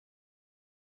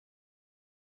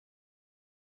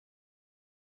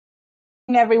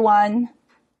Everyone.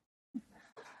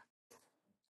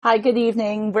 Hi, good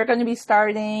evening. We're going to be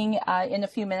starting in a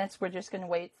few minutes. We're just going to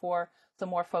wait for some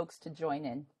more folks to join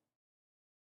in.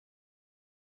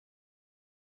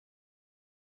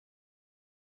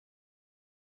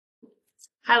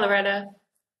 Hi, Loretta.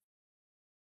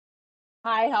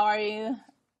 Hi, how are you,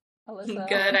 Alyssa?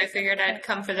 Good. I figured I'd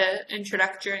come for the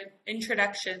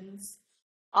introductions.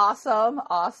 Awesome,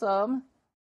 awesome.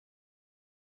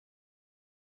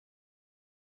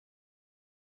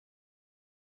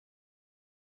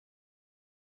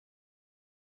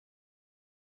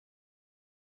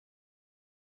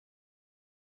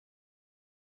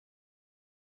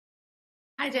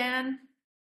 Hi, Dan.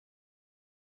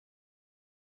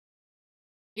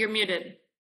 You're muted.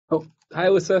 Oh, hi,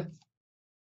 Alyssa.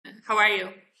 How are you?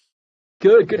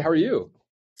 Good, good. How are you?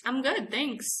 I'm good,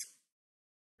 thanks.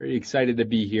 Very excited to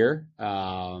be here.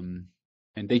 And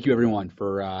thank you, everyone,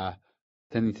 for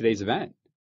attending today's event.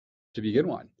 Should be a good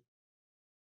one.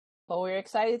 Well, we're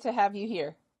excited to have you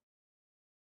here.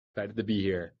 Excited to be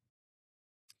here.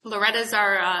 Loretta's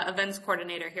our events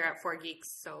coordinator here at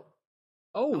 4Geeks, so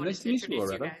I Oh, wanted nice to to meet you, introduce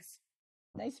you Loretta. guys.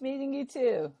 Nice meeting you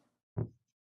too.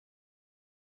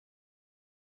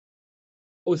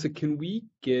 Oh, so can we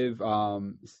give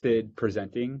Cyd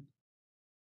presenting?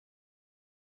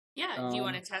 Yeah, do you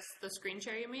want Um, to test the screen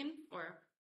share, you mean? Or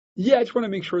yeah, I just want to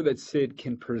make sure that Cyd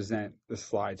can present the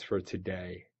slides for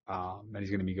today that he's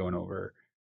going to be going over.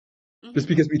 Just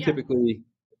because we Yeah, typically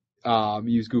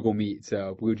use Google Meet,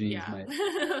 so Blue Jeans yeah.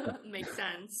 might. Makes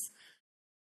sense.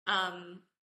 Um,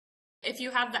 if you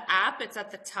have the app, it's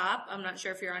at the top. I'm not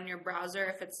sure if you're on your browser,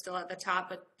 if it's still at the top,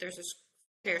 but there's a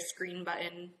share screen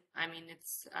button. I mean,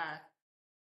 it's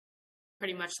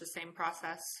pretty much the same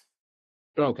process.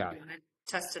 If Okay. you want to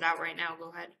test it out right now, go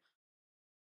ahead.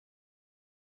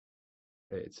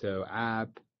 Right, so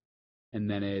app, and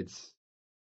then it's.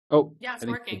 Oh, Yeah, I it's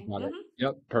think Cyd working. got it.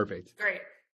 Yep, perfect. Great.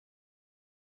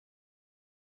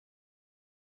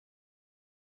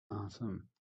 Awesome.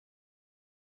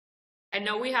 I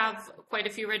know we have quite a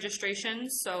few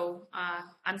registrations, so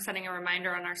I'm sending a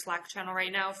reminder on our Slack channel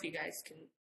right now. If you guys can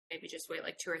maybe just wait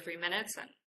like 2 or 3 minutes, and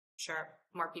I'm sure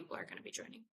more people are going to be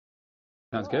joining.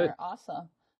 Sounds good. Sure, awesome.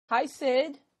 Hi,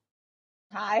 Cyd.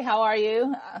 Hi, how are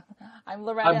you? I'm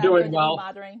Loretta. I'm I'm doing going to be well.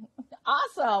 moderating.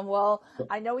 Awesome. Well,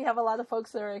 I know we have a lot of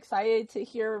folks that are excited to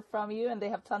hear from you and they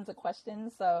have tons of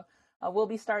questions. So we'll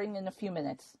be starting in a few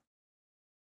minutes.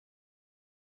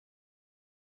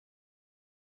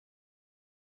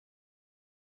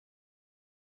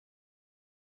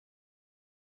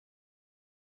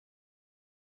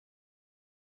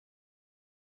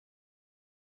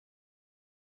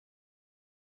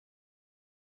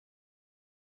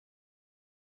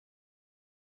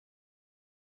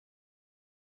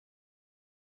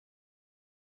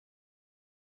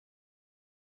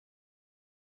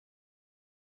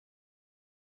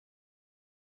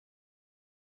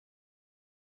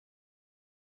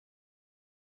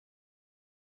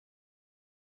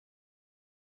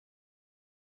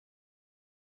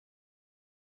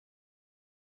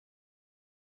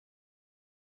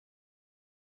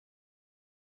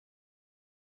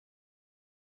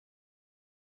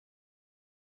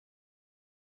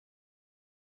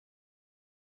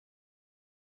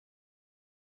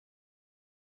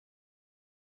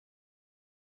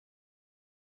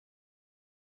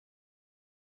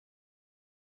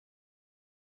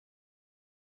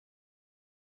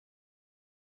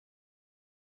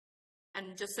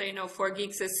 And just so you know,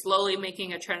 4Geeks is slowly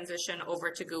making a transition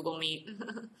over to Google Meet.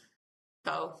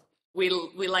 So we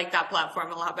like that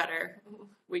platform a lot better.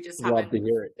 We just Love haven't, to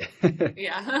hear it.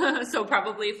 yeah. So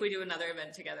probably if we do another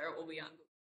event together, it will be on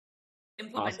Awesome.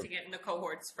 implementing it in the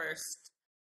cohorts first.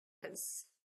 Because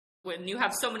when you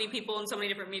have so many people and so many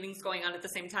different meetings going on at the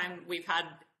same time, we've had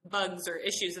bugs or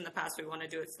issues in the past. We want to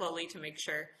do it slowly to make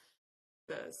sure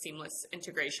the seamless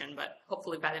integration, but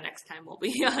hopefully by the next time we'll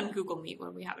be on Google Meet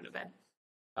when we have an event.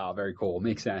 Oh, very cool.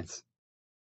 Makes sense.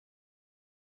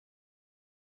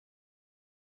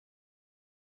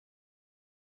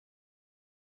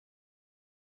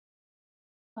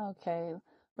 Okay,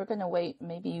 we're going to wait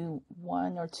maybe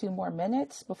 1 or 2 more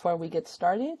minutes before we get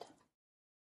started.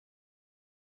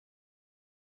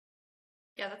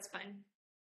 Yeah, that's fine.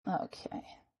 Okay.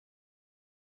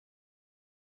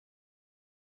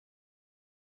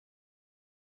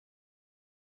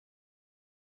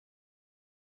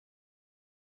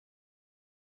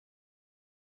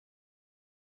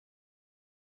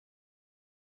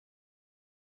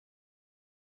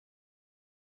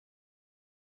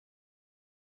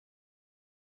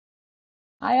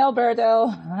 Hi,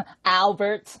 Alberto.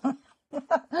 Albert.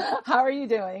 How are you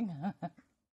doing?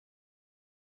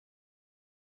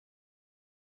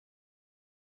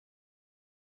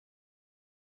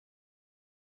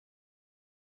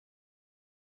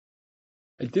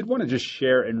 I did want to just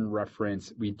share in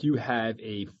reference, we do have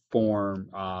a form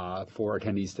for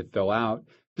attendees to fill out,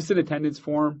 just an attendance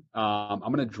form. I'm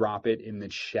going to drop it in the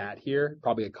chat here,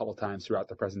 probably a couple times throughout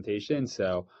the presentation.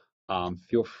 So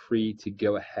feel free to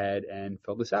go ahead and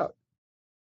fill this out.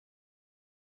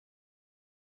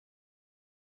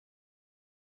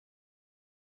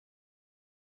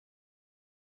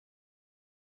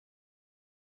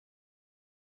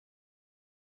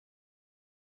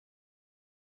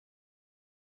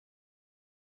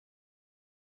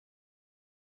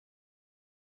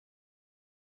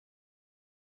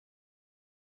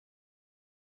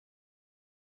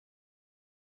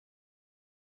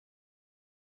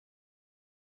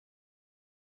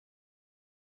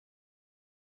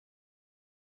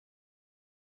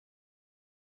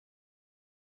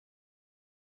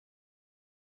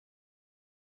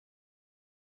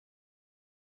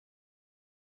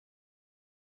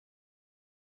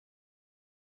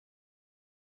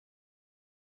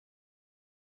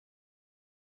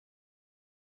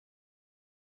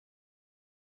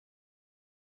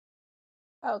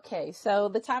 Okay, so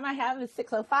the time I have is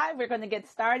 6:05. We're going to get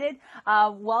started.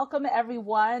 Welcome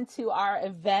everyone to our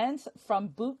event from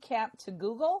Bootcamp to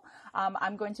Google.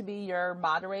 I'm going to be your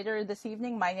moderator this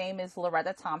evening. My name is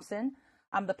Loretta Thompson.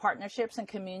 I'm the Partnerships and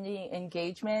Community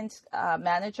Engagement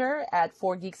Manager at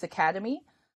 4Geeks Academy.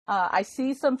 I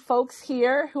see some folks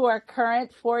here who are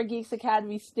current 4Geeks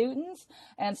Academy students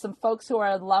and some folks who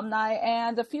are alumni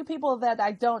and a few people that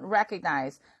I don't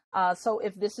recognize. So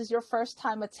if this is your first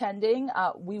time attending,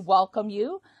 we welcome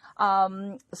you.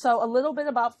 So a little bit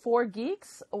about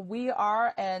 4Geeks. We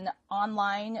are an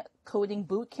online coding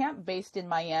bootcamp based in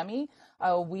Miami.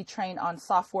 We train on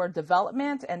software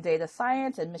development and data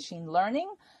science and machine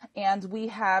learning. And we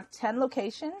have 10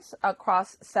 locations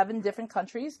across 7 different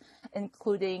countries,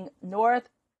 including North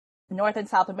and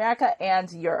South America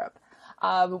and Europe.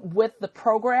 With the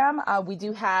program, we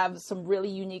do have some really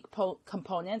unique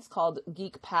components called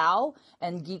Geek Pal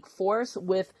and Geek Force.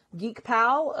 With Geek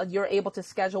Pal, you're able to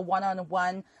schedule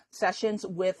one-on-one sessions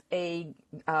with a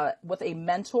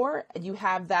mentor. You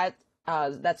have that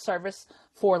service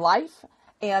for life.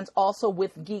 And also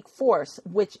with Geek Force,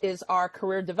 which is our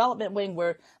career development wing,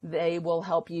 where they will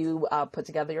help you put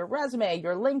together your resume,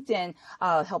 your LinkedIn,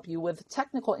 help you with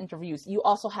technical interviews. You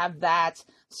also have that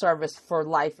service for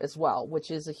life as well, which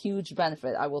is a huge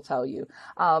benefit, I will tell you.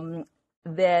 And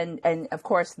of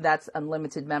course, that's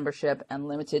unlimited membership,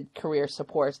 unlimited career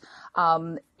support.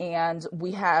 And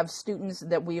we have students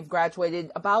that we've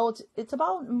graduated it's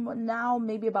about now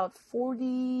maybe about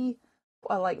 40,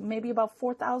 like maybe about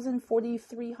 4,000,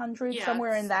 4,300,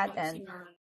 somewhere in that end.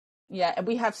 Yeah, and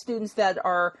we have students that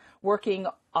are working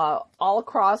all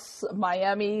across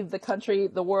Miami, the country,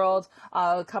 the world,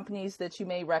 companies that you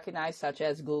may recognize such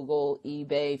as Google,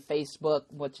 eBay, Facebook,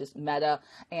 which is Meta,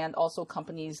 and also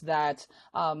companies that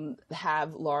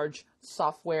have large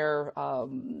software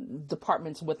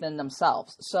departments within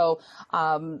themselves. So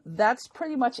that's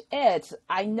pretty much it.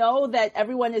 I know that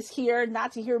everyone is here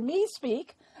not to hear me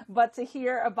speak, but to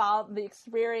hear about the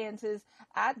experiences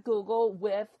at Google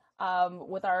with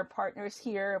our partners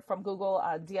here from Google,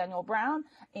 Daniel Brown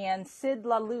and Cyd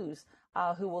La Luz,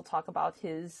 who will talk about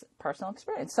his personal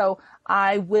experience. So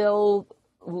I will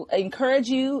encourage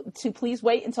you to please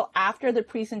wait until after the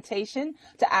presentation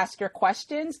to ask your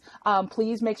questions.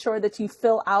 Please make sure that you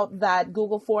fill out that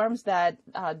Google Forms that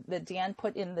Dan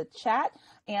put in the chat.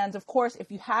 And of course,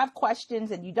 if you have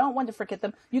questions and you don't want to forget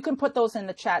them, you can put those in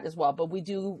the chat as well. But we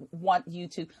do want you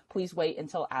to please wait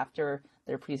until after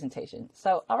their presentation.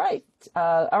 So, all right,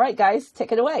 guys,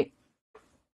 take it away.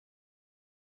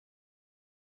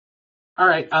 All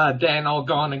right, Dan, I'll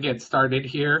go on and get started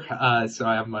here. So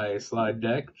I have my slide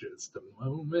deck, just a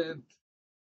moment.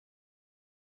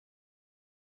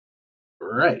 All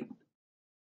right.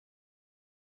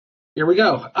 Here we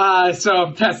go. So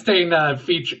I'm testing a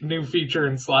new feature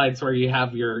in slides where you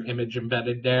have your image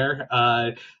embedded there.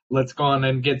 Let's go on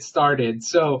and get started.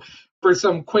 So for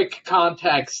some quick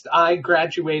context, I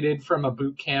graduated from a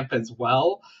boot camp as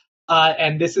well.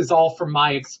 And this is all from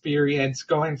my experience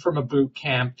going from a boot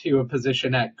camp to a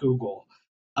position at Google.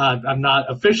 I'm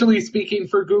not officially speaking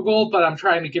for Google, but I'm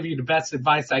trying to give you the best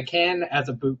advice I can as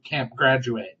a boot camp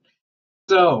graduate.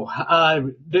 So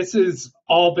this is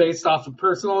all based off of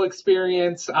personal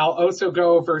experience. I'll also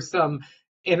go over some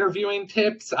interviewing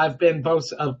tips. I've been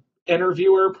both an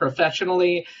interviewer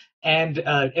professionally and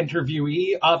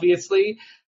interviewee, obviously.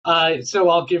 So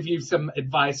I'll give you some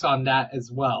advice on that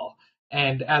as well.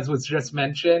 And as was just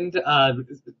mentioned,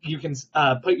 you can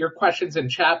put your questions in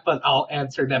chat, but I'll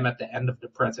answer them at the end of the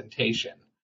presentation.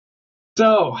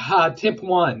 So tip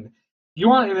 1. You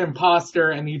want an imposter,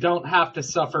 and you don't have to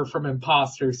suffer from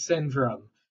imposter syndrome.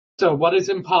 So what is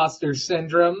imposter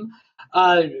syndrome?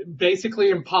 Basically,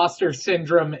 imposter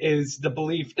syndrome is the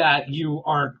belief that you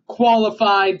aren't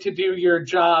qualified to do your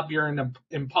job. You're an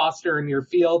imposter in your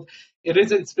field. It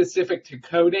isn't specific to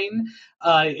coding.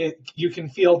 You can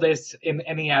feel this in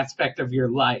any aspect of your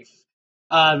life.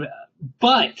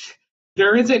 But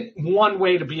there isn't one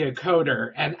way to be a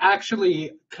coder. And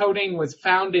actually, coding was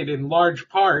founded in large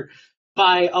part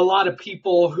by a lot of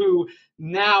people who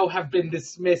now have been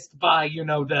dismissed by,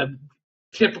 the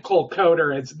typical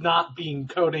coder as not being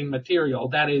coding material.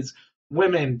 That is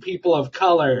women, people of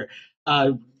color,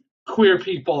 queer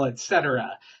people,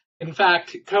 etc. In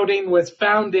fact, coding was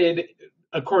founded,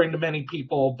 according to many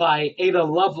people, by Ada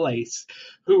Lovelace,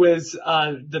 who is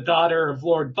the daughter of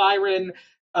Lord Byron.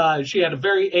 She had a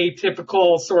very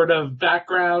atypical sort of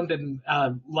background and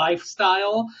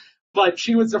lifestyle, but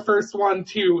she was the first one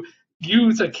to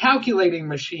use a calculating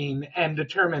machine and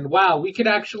determine, wow, we could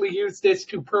actually use this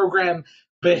to program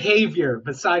behavior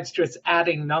besides just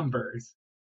adding numbers.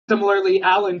 Similarly,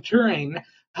 Alan Turing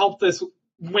helped us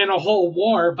win a whole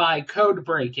war by code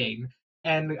breaking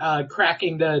and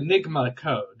cracking the Enigma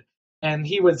code, and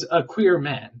he was a queer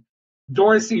man.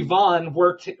 Dorothy Vaughan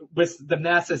worked with the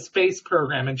NASA space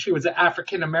program, and she was an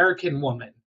African-American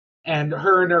woman, and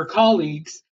her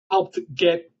colleagues helped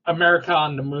get America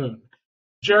on the moon.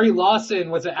 Jerry Lawson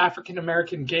was an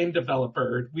African-American game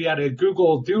developer. We had a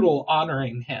Google Doodle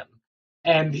honoring him,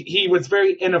 and he was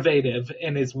very innovative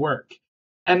in his work.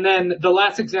 And then the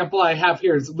last example I have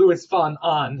here is Luis von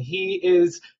Ahn. He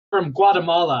is from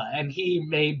Guatemala, and he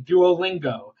made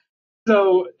Duolingo.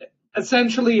 So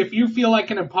essentially, if you feel like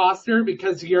an imposter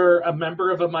because you're a member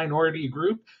of a minority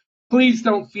group, please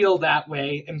don't feel that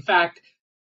way. In fact,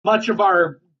 much of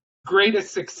our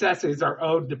greatest successes are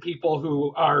owed to people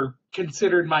who are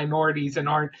considered minorities and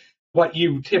aren't what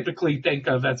you typically think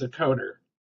of as a coder.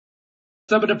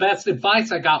 Some of the best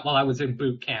advice I got while I was in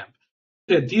boot camp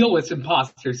to deal with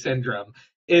imposter syndrome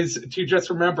is to just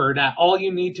remember that all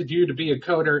you need to do to be a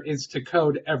coder is to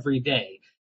code every day.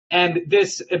 And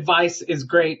this advice is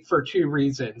great for two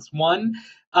reasons. One,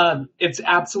 it's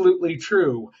absolutely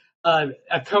true. A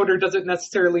coder doesn't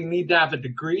necessarily need to have a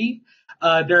degree.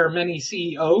 There are many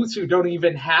CEOs who don't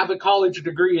even have a college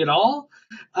degree at all.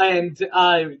 And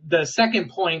the second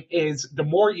point is the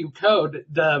more you code,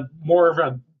 the more of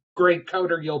a great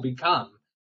coder you'll become.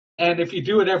 And if you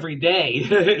do it every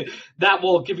day, that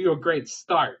will give you a great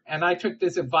start. And I took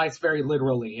this advice very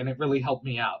literally, and it really helped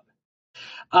me out.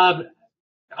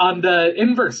 On the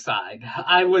inverse side,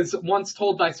 I was once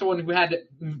told by someone who had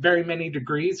very many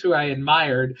degrees, who I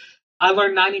admired, I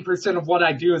learned 90% of what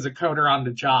I do as a coder on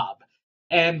the job.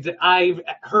 And I've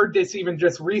heard this even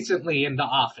just recently in the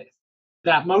office,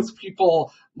 that most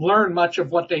people learn much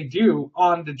of what they do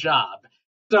on the job.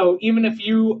 So even if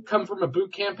you come from a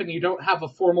boot camp and you don't have a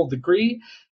formal degree,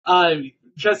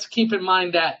 just keep in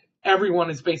mind that everyone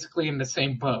is basically in the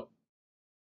same boat.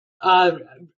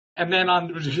 And then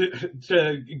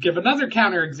to give another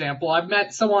counterexample, I've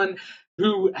met someone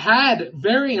who had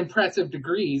very impressive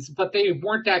degrees, but they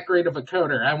weren't that great of a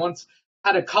coder. I once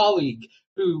had a colleague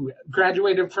who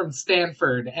graduated from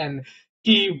Stanford, and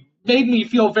he made me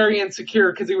feel very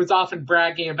insecure because he was often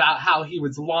bragging about how he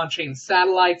was launching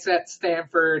satellites at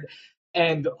Stanford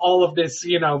and all of this,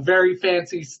 very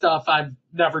fancy stuff I've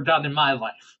never done in my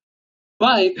life.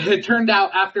 But it turned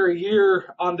out after a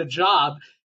year on the job,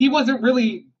 he wasn't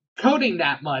really coding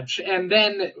that much. And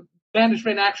then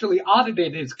management actually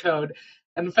audited his code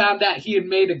and found that he had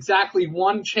made exactly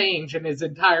one change in his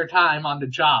entire time on the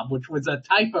job, which was a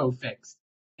typo fix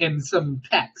in some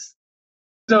text.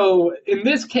 So in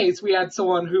this case, we had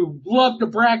someone who loved to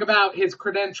brag about his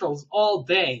credentials all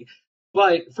day,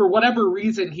 but for whatever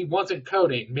reason, he wasn't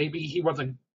coding. Maybe he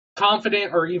wasn't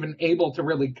confident or even able to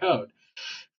really code.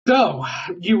 So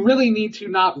you really need to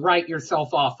not write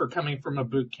yourself off for coming from a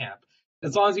boot camp.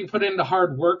 As long as you put in the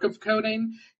hard work of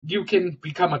coding, you can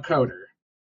become a coder.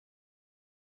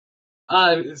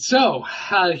 So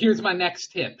here's my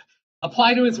next tip.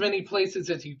 Apply to as many places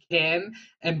as you can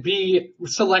and be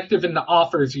selective in the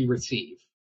offers you receive.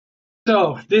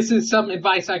 So this is some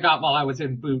advice I got while I was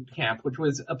in boot camp, which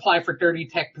was apply for 30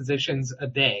 tech positions a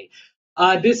day.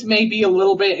 This may be a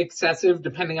little bit excessive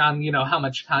depending on, how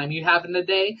much time you have in the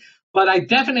day, but I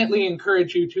definitely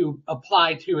encourage you to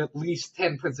apply to at least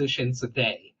 10 positions a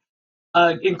day.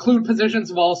 Include positions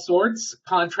of all sorts,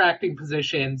 contracting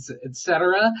positions,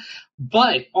 etc.,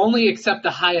 but only accept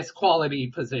the highest quality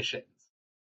positions.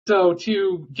 So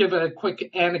to give a quick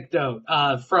anecdote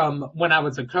from when I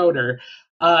was a coder,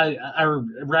 or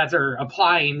rather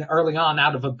applying early on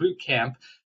out of a boot camp,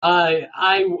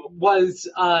 I was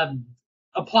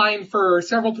applying for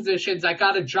several positions. I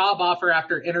got a job offer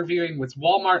after interviewing with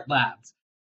Walmart Labs.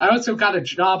 I also got a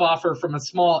job offer from a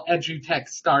small edutech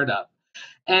startup.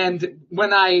 And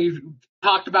when I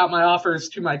talked about my offers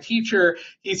to my teacher,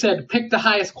 he said, pick the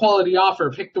highest quality offer,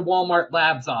 pick the Walmart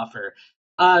Labs offer.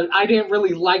 I didn't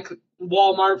really like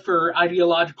Walmart for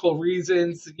ideological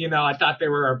reasons. I thought they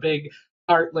were a big,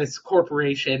 heartless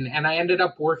corporation, and I ended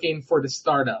up working for the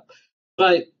startup.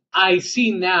 But I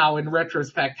see now, in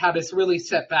retrospect, how this really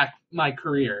set back my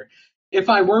career. If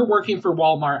I were working for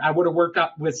Walmart, I would have worked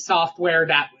up with software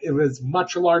that it was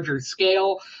much larger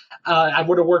scale. I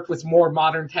would have worked with more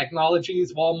modern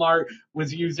technologies. Walmart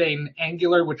was using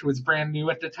Angular, which was brand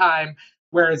new at the time,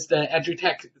 whereas the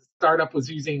edutech startup was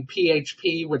using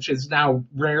PHP, which is now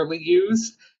rarely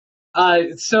used.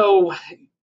 So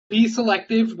be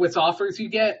selective with offers you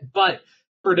get, but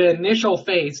for the initial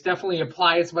phase, definitely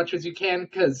apply as much as you can,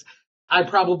 because I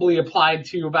probably applied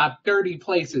to about 30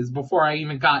 places before I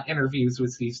even got interviews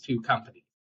with these two companies.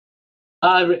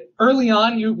 Early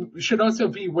on, you should also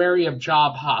be wary of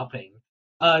job hopping.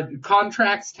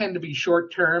 Contracts tend to be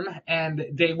short term, and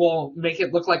they will make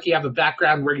it look like you have a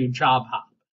background where you job hop.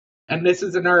 And this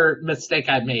is another mistake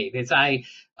I made, is I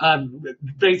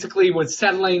basically was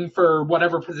settling for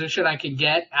whatever position I could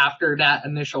get after that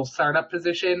initial startup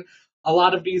position. A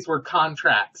lot of these were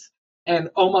contracts. And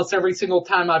almost every single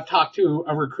time I've talked to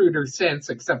a recruiter since,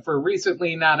 except for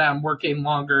recently, now that I'm working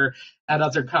longer at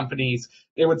other companies,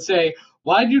 they would say,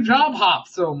 why'd you job hop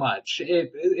so much?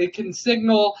 It can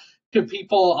signal to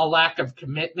people a lack of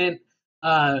commitment,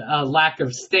 a lack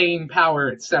of staying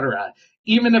power, etc.,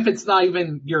 even if it's not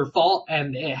even your fault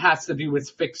and it has to do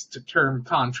with fixed term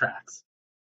contracts.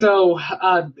 So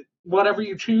whatever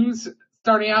you choose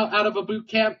starting out of a boot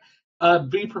camp,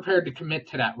 be prepared to commit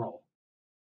to that role.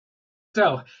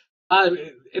 So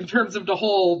in terms of the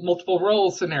whole multiple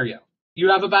role scenario, you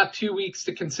have about 2 weeks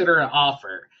to consider an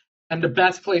offer. And the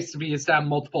best place to be is to have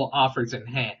multiple offers in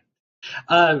hand.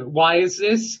 Why is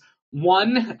this?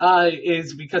 One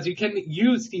is because you can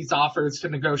use these offers to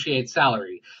negotiate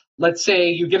salary. Let's say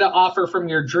you get an offer from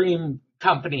your dream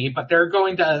company, but they're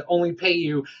going to only pay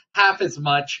you half as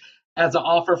much as an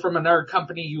offer from another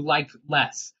company you like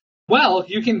less. Well,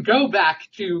 you can go back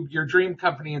to your dream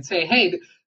company and say, hey,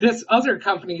 this other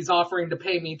company is offering to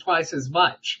pay me twice as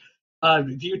much.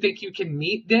 Do you think you can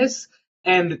meet this?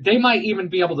 And they might even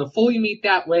be able to fully meet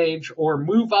that wage or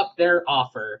move up their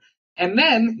offer. And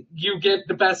then you get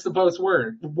the best of both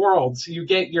worlds. You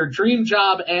get your dream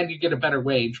job and you get a better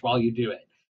wage while you do it.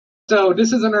 So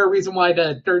this is another reason why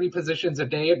the 30 positions a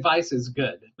day advice is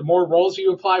good. The more roles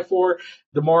you apply for,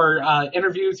 the more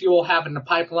interviews you will have in the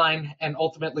pipeline, and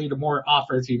ultimately the more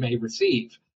offers you may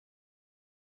receive.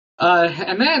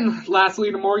 And then,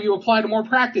 lastly, the more you apply, the more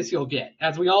practice you'll get.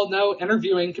 As we all know,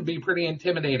 interviewing can be pretty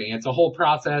intimidating. It's a whole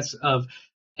process of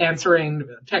answering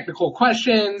technical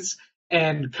questions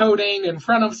and coding in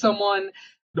front of someone.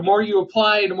 The more you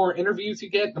apply, the more interviews you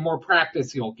get, the more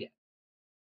practice you'll get.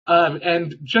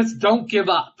 And just don't give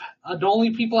up. The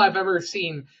only people I've ever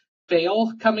seen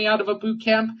fail coming out of a boot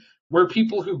camp were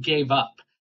people who gave up.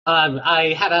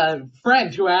 I had a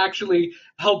friend who actually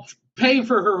helped pay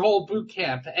for her whole boot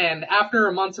camp, and after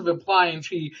a month of applying,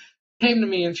 she came to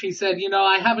me and she said,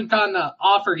 I haven't gotten an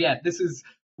offer yet. This is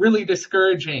really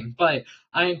discouraging. But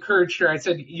I encouraged her. I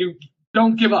said, you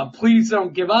don't give up. Please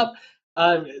don't give up.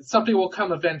 Something will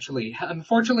come eventually.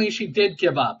 Unfortunately, she did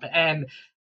give up, and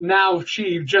now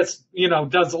she just,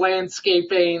 does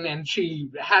landscaping, and she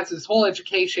has this whole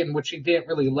education which she didn't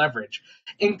really leverage.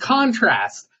 In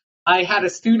contrast, I had a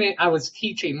student I was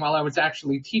teaching while I was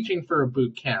actually teaching for a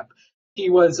boot camp.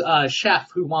 He was a chef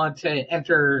who wanted to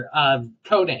enter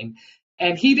coding,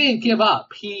 and he didn't give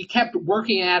up. He kept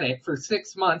working at it for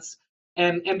 6 months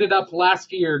and ended up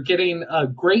last year getting a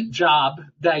great job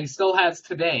that he still has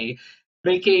today,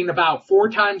 making about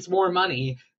 4 times more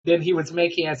money than he was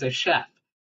making as a chef.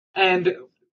 And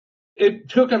it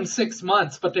took him 6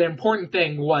 months, but the important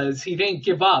thing was he didn't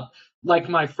give up like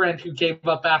my friend who gave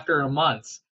up after a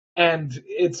month. And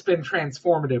it's been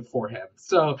transformative for him.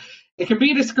 So it can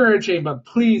be discouraging, but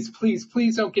please, please,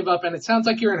 please don't give up. And it sounds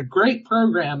like you're in a great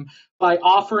program by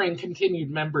offering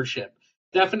continued mentorship.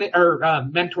 Definitely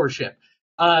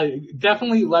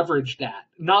leverage that.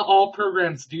 Not all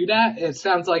programs do that. It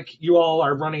sounds like you all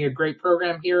are running a great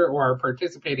program here or are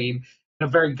participating in a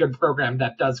very good program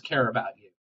that does care about you.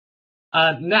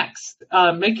 Next,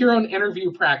 make your own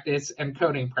interview practice and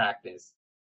coding practice.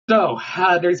 So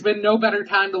there's been no better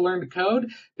time to learn to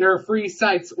code. There are free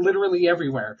sites literally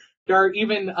everywhere. There are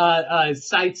even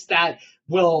sites that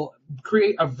will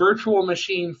create a virtual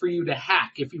machine for you to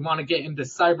hack if you want to get into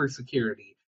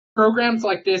cybersecurity. Programs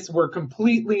like this were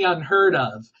completely unheard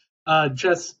of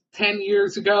just 10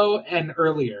 years ago and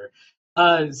earlier.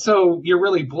 So you're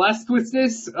really blessed with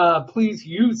this. Please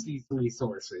use these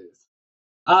resources.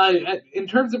 In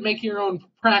terms of making your own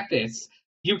practice,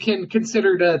 you can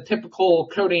consider the typical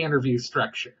coding interview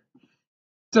structure.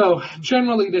 So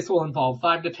generally this will involve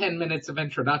 5 to 10 minutes of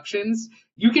introductions.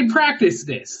 You can practice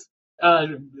this.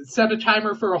 Set a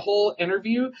timer for a whole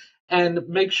interview and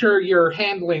make sure you're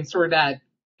handling sort of that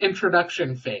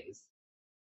introduction phase.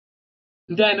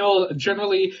 Then it'll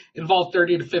generally involve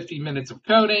 30 to 50 minutes of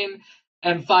coding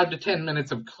and 5 to 10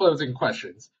 minutes of closing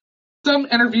questions. Some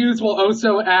interviews will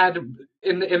also add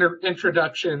in the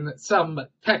introduction some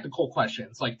technical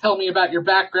questions, like tell me about your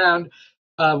background,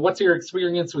 what's your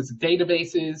experience with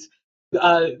databases.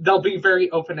 They'll be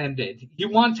very open-ended. You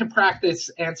want to practice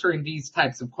answering these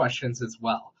types of questions as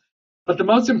well. But the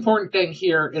most important thing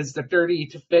here is the 30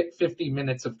 to 50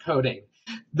 minutes of coding.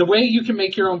 The way you can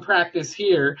make your own practice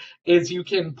here is you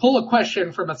can pull a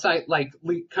question from a site like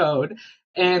LeetCode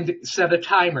and set a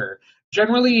timer.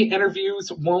 Generally,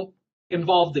 interviews won't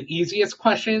involve the easiest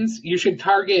questions. You should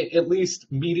target at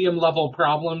least medium-level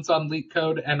problems on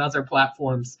LeetCode and other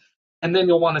platforms, and then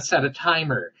you'll want to set a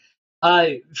timer.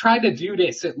 Try to do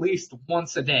this at least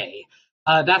once a day.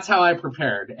 That's how I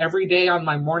prepared. Every day on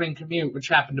my morning commute, which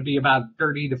happened to be about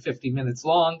 30 to 50 minutes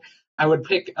long, I would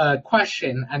pick a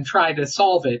question and try to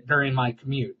solve it during my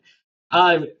commute.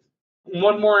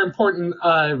 One more important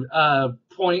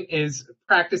point is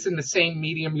practice in the same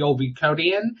medium you'll be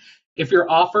coding in. If you're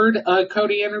offered a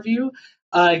coding interview,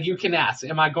 you can ask,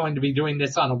 am I going to be doing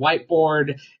this on a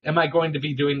whiteboard? Am I going to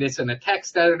be doing this in a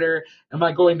text editor? Am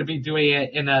I going to be doing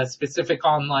it in a specific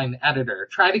online editor?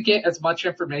 Try to get as much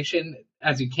information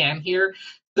as you can here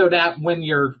so that when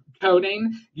you're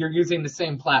coding, you're using the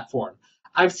same platform.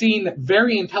 I've seen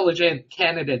very intelligent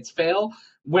candidates fail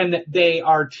when they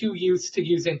are too used to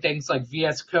using things like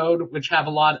VS Code, which have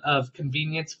a lot of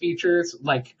convenience features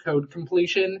like code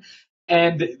completion.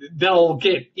 And they'll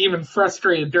get even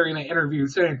frustrated during the interview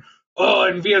saying, oh,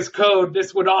 in VS Code,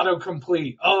 this would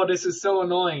autocomplete. Oh, this is so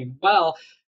annoying. Well,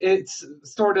 it's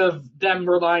sort of them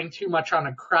relying too much on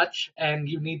a crutch, and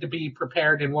you need to be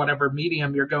prepared in whatever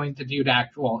medium you're going to do the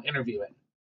actual interview in.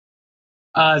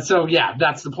 So yeah,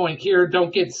 that's the point here.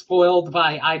 Don't get spoiled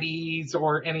by IDEs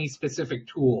or any specific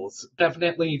tools.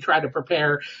 Definitely try to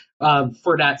prepare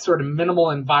for that sort of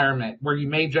minimal environment where you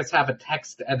may just have a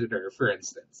text editor, for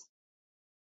instance.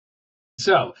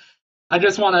 So I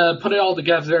just want to put it all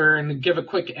together and give a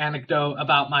quick anecdote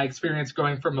about my experience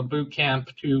going from a boot camp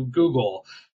to Google.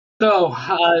 So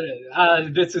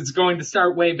this is going to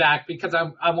start way back because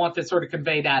I want to sort of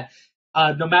convey that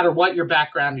no matter what your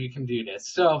background, you can do this.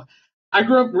 So I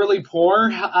grew up really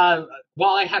poor.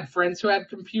 While I had friends who had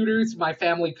computers, my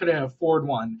family couldn't afford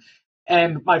one.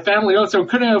 And my family also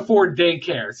couldn't afford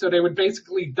daycare. So they would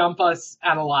basically dump us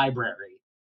at a library.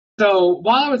 So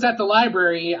while I was at the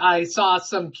library, I saw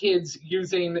some kids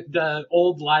using the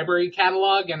old library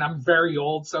catalog, and I'm very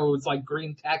old, so it was like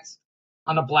green text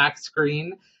on a black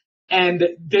screen. And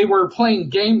they were playing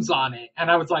games on it. And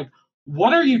I was like,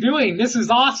 what are you doing? This is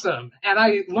awesome. And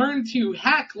I learned to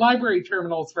hack library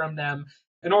terminals from them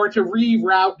in order to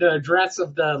reroute the address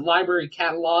of the library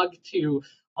catalog to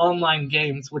online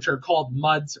games, which are called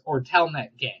MUDs or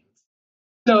Telnet games.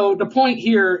 So the point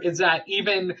here is that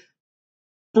even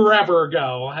forever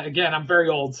ago, again, I'm very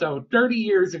old, so 30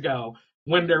 years ago,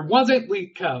 when there wasn't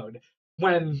LeetCode,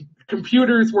 when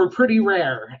computers were pretty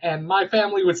rare, and my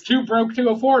family was too broke to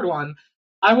afford one,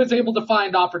 I was able to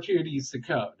find opportunities to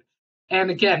code. And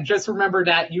again, just remember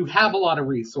that you have a lot of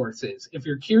resources. If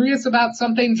you're curious about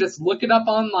something, just look it up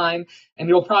online, and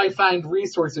you'll probably find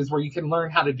resources where you can learn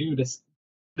how to do this,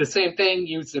 the same thing,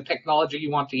 use the technology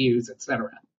you want to use, etc.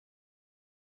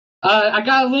 I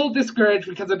got a little discouraged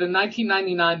because of the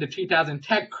 1999 to 2000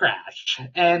 tech crash.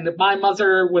 And my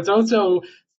mother was also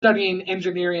studying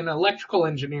engineering and electrical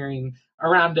engineering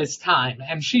around this time.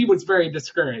 And she was very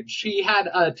discouraged. She had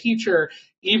a teacher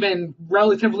even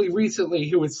relatively recently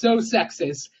who was so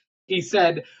sexist. He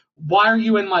said, why are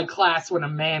you in my class when a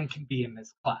man can be in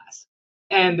this class?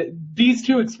 And these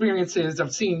two experiences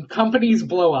of seeing companies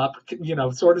blow up, you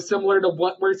know, sort of similar to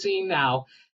what we're seeing now,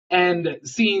 and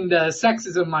seeing the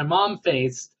sexism my mom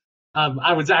faced,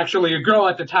 I was actually a girl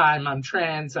at the time, I'm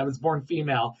trans, I was born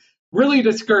female, really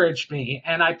discouraged me.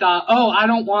 And I thought, oh, I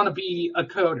don't want to be a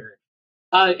coder.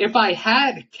 If I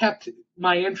had kept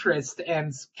my interest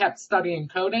and kept studying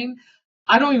coding,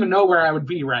 I don't even know where I would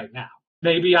be right now.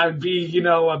 Maybe I'd be,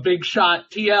 a big shot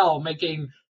TL making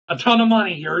a ton of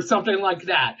money or something like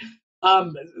that.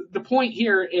 The point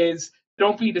here is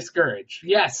don't be discouraged.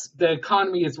 Yes, the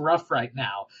economy is rough right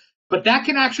now, but that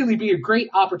can actually be a great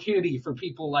opportunity for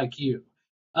people like you.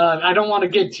 I don't want to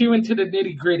get too into the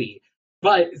nitty gritty,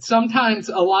 but sometimes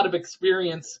a lot of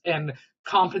experience and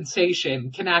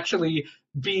compensation can actually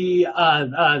be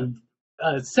a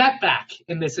setback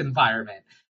in this environment.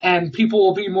 And people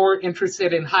will be more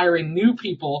interested in hiring new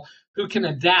people who can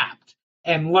adapt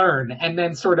and learn and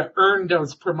then sort of earn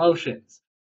those promotions.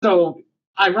 So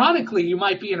ironically, you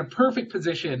might be in a perfect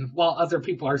position while other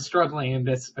people are struggling in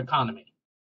this economy.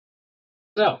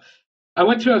 So I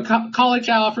went to a college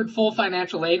that offered full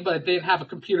financial aid, but it didn't have a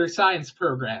computer science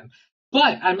program.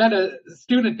 But I met a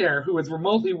student there who was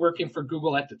remotely working for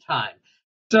Google at the time.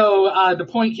 So the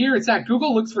point here is that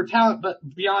Google looks for talent, but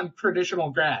beyond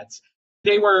traditional grads.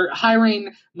 They were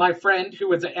hiring my friend who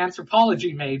was an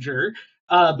anthropology major,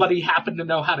 but he happened to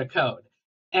know how to code.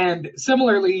 And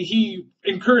similarly, he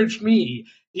encouraged me.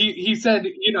 He said,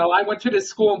 I went to this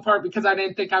school in part because I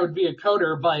didn't think I would be a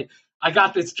coder, but I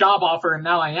got this job offer and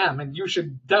now I am, and you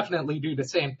should definitely do the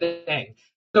same thing.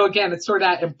 So again, it's sort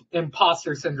of that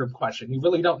imposter syndrome question. You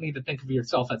really don't need to think of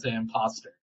yourself as an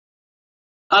imposter.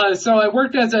 So I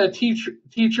worked as a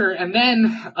teacher and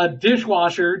then a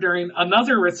dishwasher during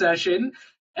another recession,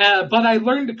 but I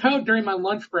learned to code during my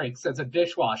lunch breaks as a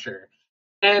dishwasher.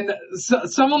 And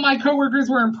some of my coworkers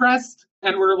were impressed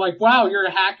and were like, wow, you're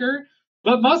a hacker.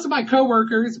 But most of my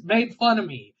coworkers made fun of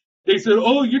me. They said,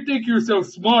 oh, you think you're so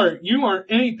smart. You aren't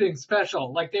anything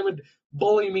special. Like they would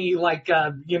bully me like,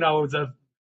 it was a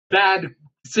bad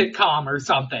sitcom or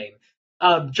something.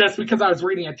 Just because I was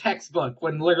reading a textbook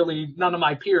when literally none of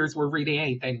my peers were reading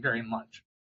anything during lunch.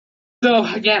 So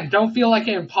again, don't feel like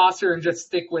an imposter and just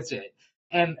stick with it.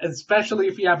 And especially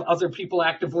if you have other people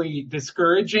actively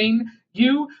discouraging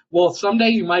you, well, someday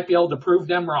you might be able to prove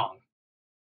them wrong.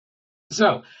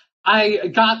 So I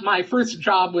got my first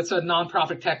job with a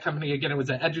nonprofit tech company. Again, it was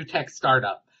an edutech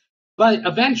startup. But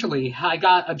eventually I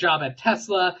got a job at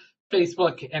Tesla,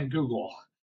 Facebook, and Google.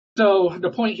 So the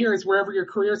point here is wherever your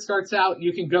career starts out,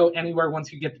 you can go anywhere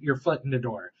once you get your foot in the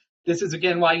door. This is,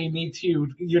 again, why you need to,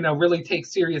 really take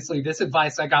seriously this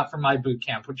advice I got from my boot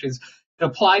camp, which is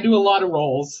apply to a lot of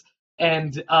roles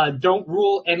and don't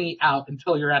rule any out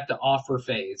until you're at the offer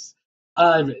phase.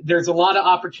 There's a lot of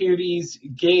opportunities,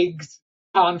 gigs,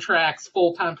 contracts,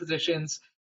 full-time positions.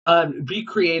 Be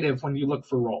creative when you look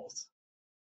for roles.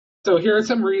 So here are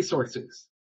some resources.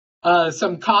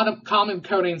 Some common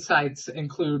coding sites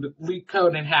include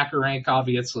LeetCode and HackerRank,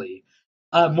 obviously.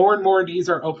 More and more of these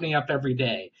are opening up every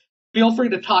day. Feel free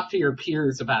to talk to your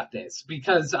peers about this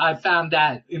because I've found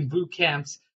that in boot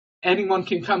camps, anyone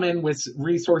can come in with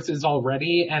resources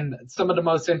already, and some of the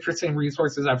most interesting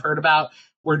resources I've heard about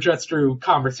were just through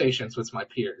conversations with my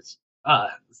peers.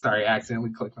 Sorry, I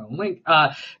accidentally clicked on the link.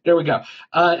 There we go.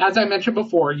 As I mentioned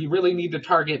before, you really need to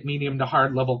target medium to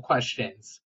hard level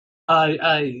questions.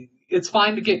 It's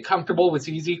fine to get comfortable with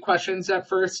easy questions at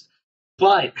first,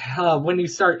 but when you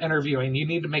start interviewing, you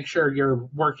need to make sure you're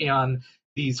working on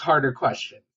these harder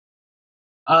questions.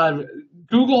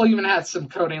 Google even has some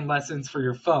coding lessons for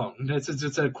your phone. This is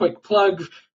just a quick plug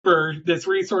for this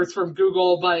resource from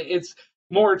Google, but it's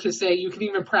more to say you can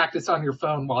even practice on your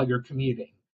phone while you're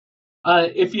commuting.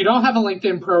 If you don't have a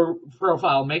LinkedIn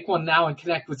profile, make one now and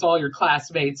connect with all your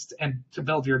classmates and to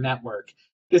build your network.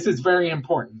 This is very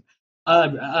important.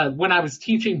 When I was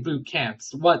teaching boot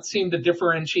camps, what seemed to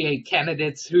differentiate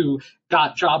candidates who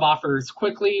got job offers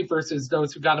quickly versus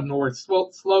those who got them more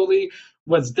slowly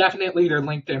was definitely their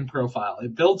LinkedIn profile.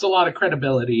 It builds a lot of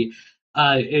credibility.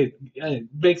 It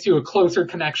makes you a closer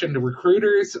connection to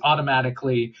recruiters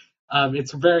automatically.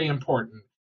 It's very important.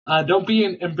 Don't be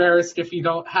embarrassed if you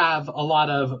don't have a lot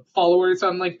of followers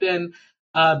on LinkedIn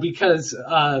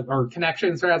or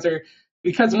connections rather,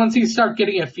 because once you start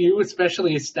getting a few,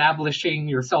 especially establishing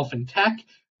yourself in tech,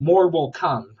 more will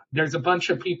come. There's a bunch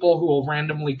of people who will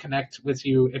randomly connect with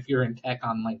you if you're in tech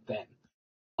on LinkedIn.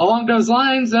 Along those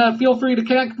lines, feel free to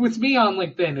connect with me on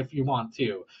LinkedIn if you want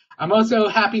to. I'm also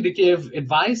happy to give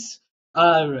advice.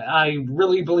 I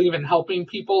really believe in helping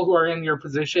people who are in your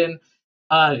position,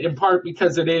 in part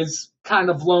because it is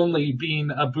kind of lonely being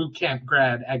a boot camp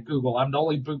grad at Google. I'm the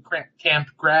only boot camp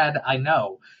grad I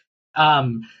know.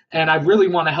 And I really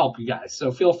want to help you guys,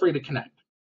 so feel free to connect.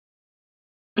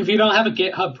 If you don't have a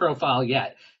GitHub profile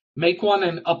yet, make one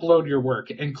and upload your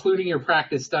work, including your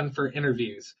practice done for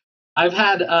interviews. I've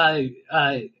had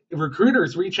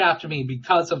recruiters reach out to me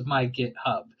because of my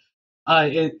GitHub.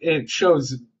 It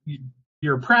shows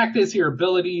your practice, your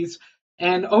abilities,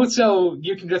 And also,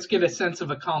 you can just get a sense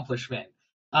of accomplishment.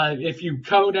 If you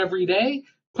code every day,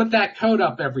 put that code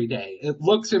up every day. It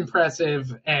looks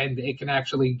impressive, and it can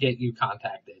actually get you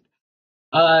contacted.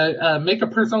 Make a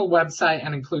personal website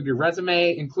and include your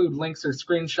resume, include links or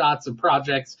screenshots of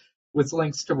projects with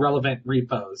links to relevant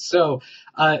repos. So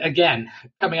again,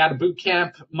 coming out of boot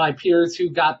camp, my peers who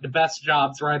got the best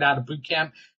jobs right out of boot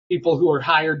camp, people who were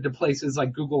hired to places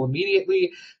like Google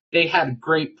immediately, they had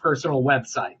great personal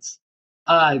websites.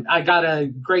 I got a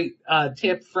great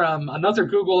tip from another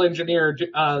Google engineer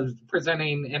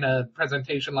presenting in a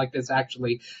presentation like this,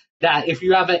 actually, that if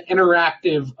you have an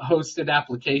interactive hosted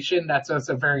application, that's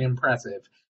also very impressive.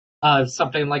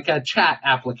 Something like a chat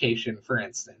application, for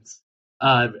instance.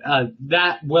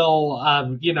 That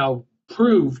will,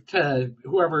 prove to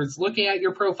whoever is looking at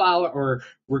your profile or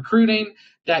recruiting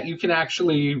that you can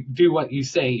actually do what you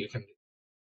say you can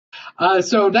do.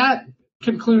 So that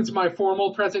concludes my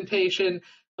formal presentation,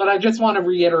 but I just want to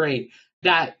reiterate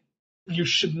that you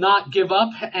should not give up,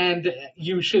 and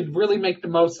you should really make the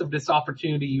most of this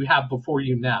opportunity you have before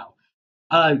you now.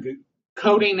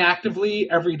 Coding actively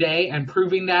every day and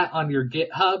proving that on your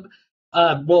GitHub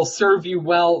will serve you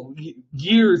well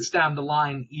years down the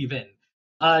line even.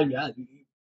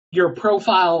 Your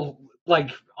profile,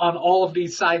 like on all of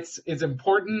these sites, is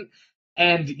important,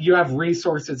 and you have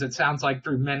resources, it sounds like,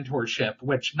 through mentorship,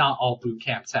 which not all boot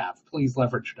camps have. Please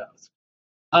leverage those.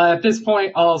 At this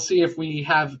point, I'll see if we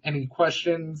have any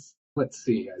questions. Let's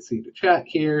see. I see the chat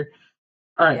here.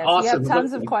 All right, yes, awesome. You have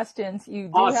tons of questions. You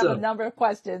do have a number of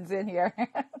questions in here.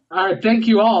 All right, thank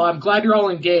you all. I'm glad you're all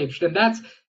engaged, and that's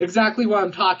exactly what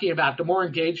I'm talking about. The more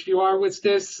engaged you are with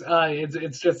this,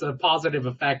 it's just a positive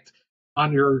effect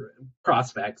on your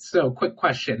prospects. So, quick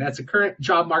question. As the current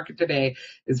job market today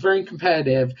is very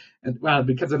competitive,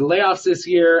 because of the layoffs this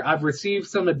year, I've received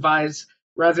some advice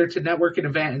rather to network an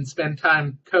event and spend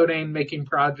time coding, making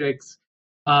projects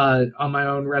on my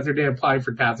own rather than applying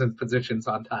for thousands of positions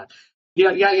on time.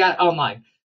 Yeah, online.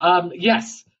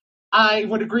 Yes, I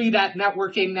would agree that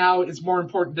networking now is more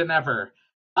important than ever.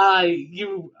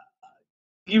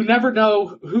 You never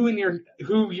know who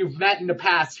you've met in the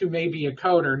past who may be a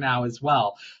coder now as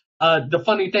well. The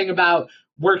funny thing about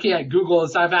working at Google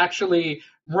is I've actually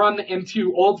run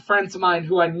into old friends of mine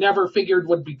who I never figured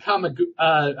would become a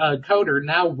coder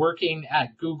now working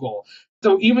at Google.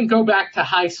 So even go back to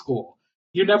high school.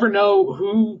 You never know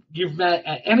who you've met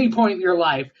at any point in your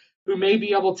life who may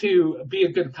be able to be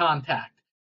a good contact.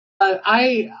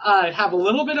 I have a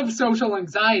little bit of social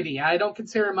anxiety. I don't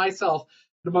consider myself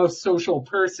the most social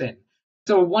person.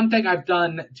 So one thing I've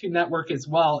done to network as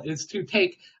well is to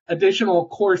take additional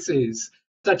courses,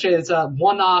 such as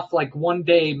one-off, like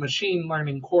one-day machine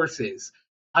learning courses.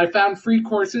 I found free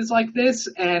courses like this,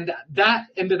 and that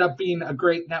ended up being a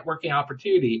great networking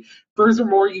opportunity.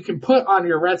 Furthermore, you can put on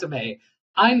your resume,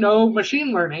 I know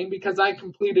machine learning because I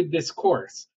completed this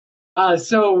course.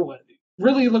 So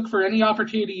really look for any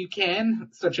opportunity you can,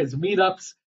 such as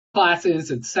meetups,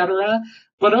 classes, etc.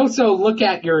 But also look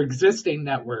at your existing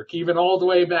network, even all the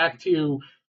way back to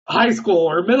high school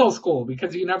or middle school,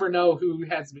 because you never know who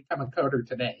has become a coder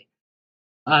today.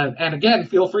 And again,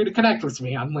 feel free to connect with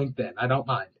me on LinkedIn. I don't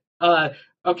mind.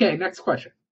 Okay, next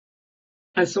question.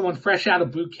 As someone fresh out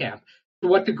of boot camp, to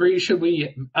what degree should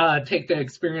we take the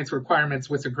experience requirements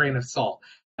with a grain of salt?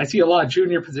 I see a lot of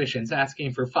junior positions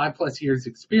asking for 5+ years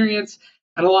experience,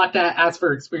 and a lot that ask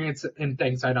for experience in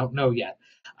things I don't know yet.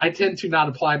 I tend to not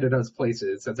apply to those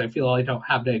places as I feel I don't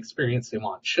have the experience they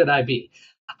want. Should I be?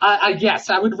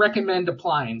 Yes, I would recommend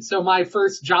applying. So my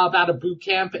first job out of boot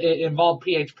camp, it involved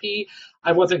PHP.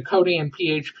 I wasn't coding in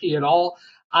PHP at all.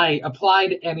 I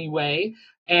applied anyway,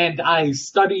 and I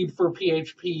studied for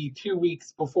PHP 2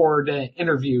 weeks before the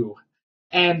interview.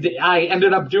 And I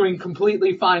ended up doing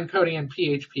completely fine coding in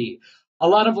PHP. A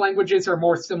lot of languages are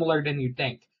more similar than you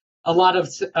think. A lot of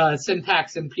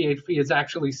syntax in PHP is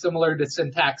actually similar to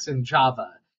syntax in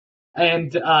Java.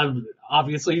 And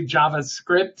obviously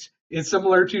JavaScript is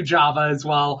similar to Java as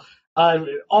well.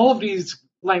 All of these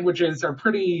languages are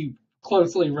pretty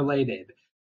closely related.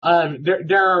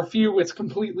 There are a few with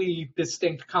completely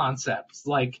distinct concepts,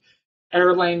 like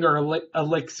Erlang or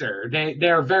Elixir. They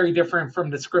are very different from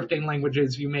the scripting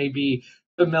languages you may be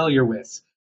familiar with.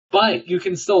 But you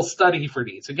can still study for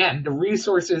these. Again, the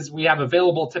resources we have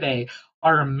available today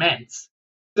are immense.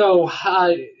 So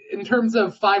in terms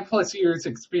of 5+ years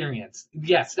experience,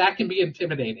 yes, that can be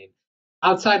intimidating.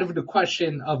 Outside of the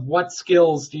question of what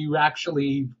skills do you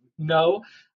actually know,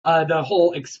 the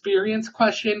whole experience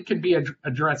question can be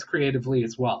addressed creatively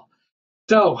as well.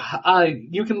 So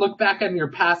you can look back on your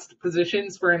past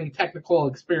positions for any technical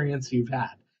experience you've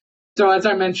had. So as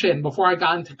I mentioned, before I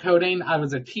got into coding, I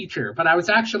was a teacher, but I was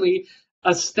actually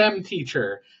a STEM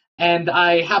teacher. And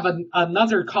I have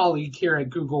another colleague here at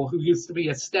Google who used to be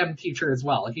a STEM teacher as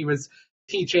well. He was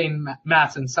teaching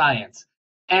math and science.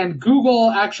 And Google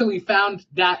actually found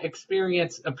that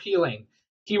experience appealing.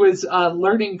 He was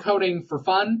learning coding for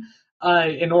fun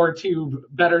in order to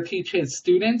better teach his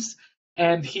students.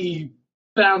 And he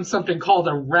found something called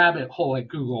a rabbit hole at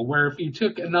Google, where if you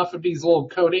took enough of these little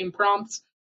coding prompts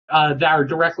that are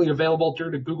directly available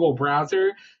through the Google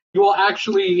browser, you will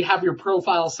actually have your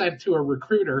profile sent to a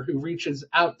recruiter who reaches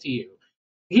out to you.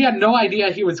 He had no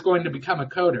idea he was going to become a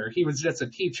coder. He was just a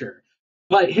teacher.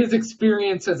 But his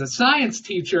experience as a science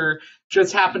teacher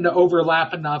just happened to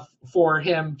overlap enough for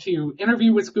him to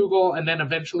interview with Google and then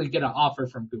eventually get an offer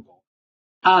from Google.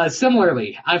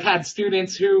 Similarly, I've had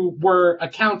students who were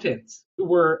accountants, who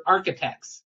were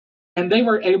architects, and they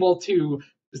were able to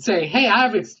say, hey, I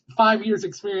have 5 years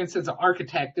experience as an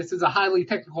architect. This is a highly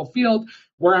technical field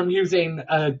where I'm using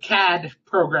a CAD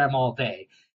program all day.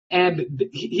 And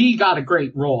he got a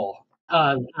great role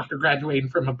after graduating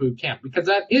from a boot camp, because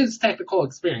that is technical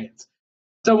experience.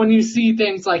 So when you see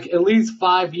things like at least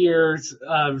 5 years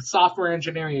of software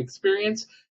engineering experience,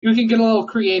 you can get a little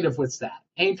creative with that.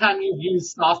 Anytime you've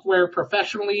used software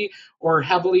professionally or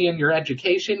heavily in your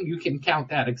education, you can count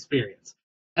that experience.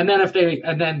 And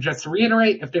then just to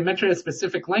reiterate, if they mention a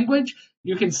specific language,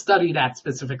 you can study that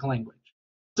specific language.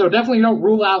 So definitely don't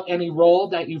rule out any role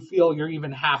that you feel you're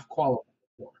even half qualified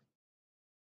for.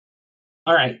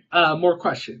 All right, more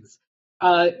questions.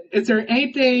 Is there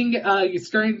anything you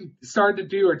started to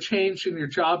do or change in your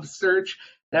job search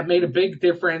that made a big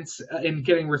difference in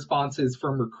getting responses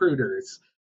from recruiters?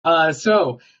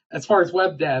 So as far as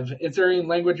web dev, is there any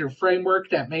language or framework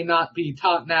that may not be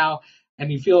taught now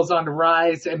and you feel is on the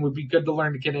rise and would be good to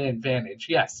learn to get an advantage?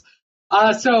 Yes.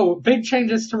 So big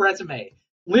changes to resume.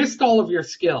 List all of your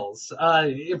skills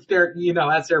if they're,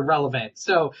 as they're relevant.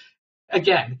 So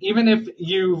again, even if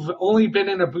you've only been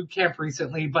in a boot camp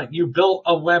recently, but you built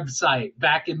a website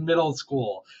back in middle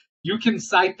school, you can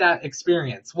cite that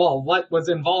experience. Well, what was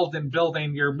involved in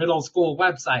building your middle school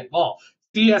website? Well,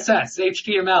 CSS,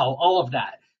 HTML, all of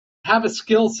that. Have a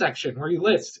skills section where you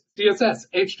list CSS,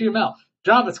 HTML,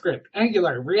 JavaScript,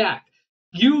 Angular, React.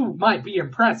 You might be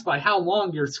impressed by how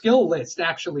long your skill list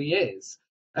actually is.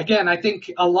 Again, I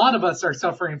think a lot of us are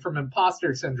suffering from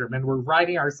imposter syndrome and we're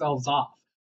writing ourselves off.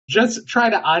 Just try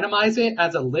to itemize it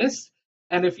as a list.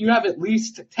 And if you have at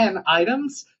least 10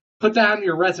 items, put that on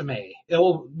your resume.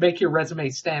 It'll make your resume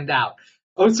stand out.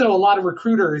 Also, a lot of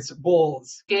recruiters will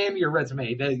scan your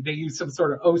resume. They use some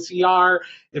sort of OCR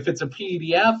if it's a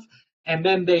PDF, and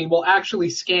then they will actually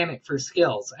scan it for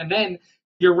skills. And then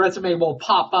your resume will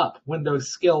pop up when those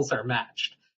skills are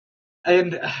matched.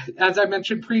 And as I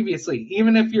mentioned previously,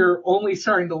 even if you're only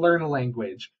starting to learn a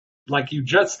language, like you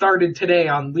just started today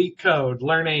on LeetCode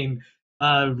learning,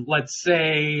 let's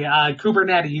say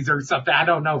Kubernetes or something. I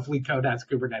don't know if LeetCode has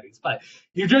Kubernetes, but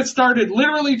you just started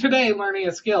literally today learning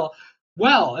a skill.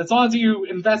 Well, as long as you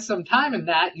invest some time in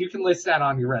that, you can list that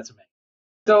on your resume.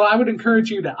 So I would encourage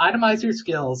you to itemize your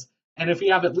skills, and if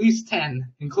you have at least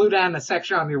 10, include that in a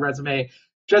section on your resume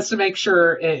just to make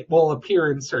sure it will appear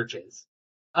in searches.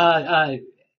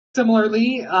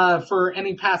 Similarly, for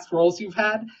any past roles you've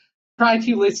had, try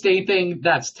to list anything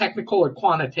that's technical or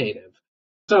quantitative.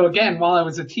 So again, while I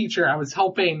was a teacher, I was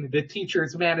helping the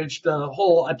teachers manage the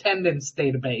whole attendance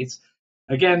database.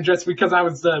 Again, just because I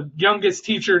was the youngest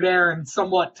teacher there and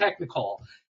somewhat technical.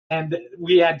 And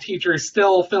we had teachers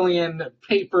still filling in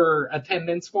paper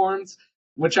attendance forms,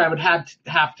 which I would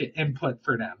have to input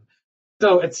for them.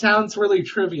 So it sounds really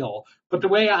trivial, but the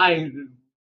way I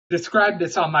described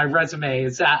this on my resume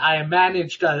is that I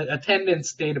managed an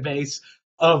attendance database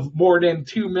of more than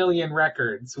 2 million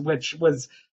records, which was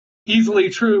easily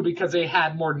true because they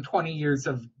had more than 20 years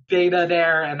of data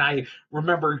there. And I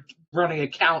remember running a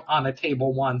count on a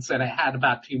table once and it had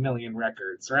about 2 million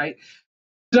records, right?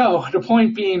 So the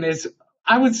point being is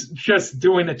I was just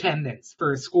doing attendance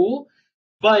for a school,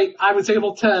 but I was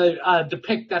able to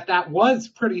depict that was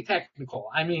pretty technical.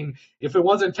 I mean, if it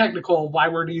wasn't technical, why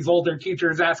were these older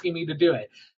teachers asking me to do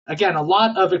it? Again, a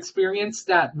lot of experience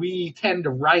that we tend to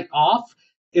write off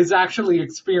is actually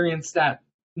experience that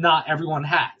not everyone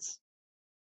has.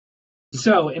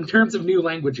 So in terms of new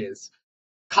languages,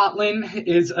 Kotlin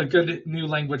is a good new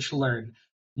language to learn.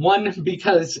 One,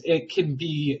 because it can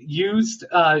be used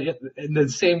in the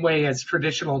same way as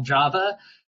traditional Java.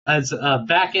 As a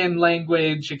back-end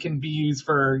language, it can be used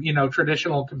for,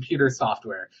 traditional computer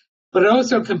software. But it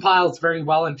also compiles very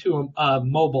well into a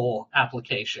mobile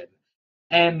application.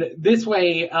 And this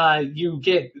way, you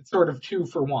get sort of 2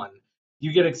 for 1.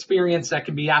 You get experience that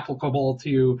can be applicable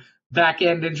to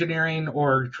back-end engineering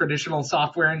or traditional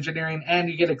software engineering, and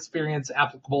you get experience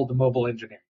applicable to mobile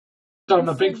engineering. So I'm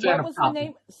a big fan of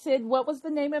Kotlin. Sid, what was the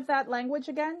name of that language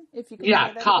again? If you could Yeah,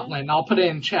 say that Kotlin. again. I'll put it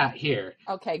in chat here.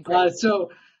 Okay, great.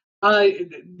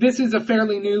 This is a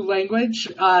fairly new language.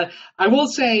 I will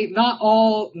say not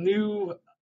all new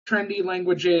trendy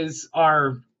languages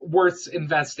are worth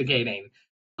investigating.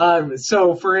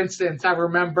 So for instance, I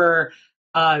remember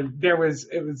it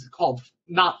was called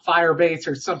not Firebase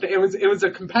or something. It was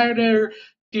a competitor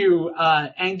to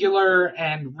Angular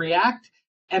and React,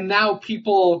 and now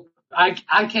I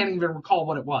can't even recall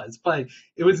what it was, but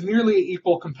it was nearly an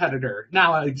equal competitor.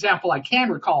 Now, an example I can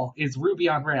recall is Ruby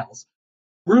on Rails.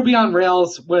 Ruby on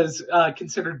Rails was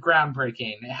considered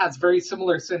groundbreaking. It has very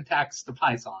similar syntax to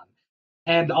Python.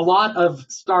 And a lot of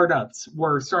startups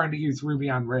were starting to use Ruby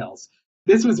on Rails.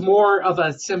 This was more of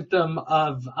a symptom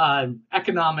of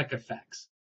economic effects.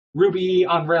 Ruby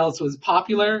on Rails was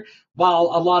popular,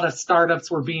 while a lot of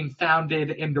startups were being founded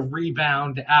and to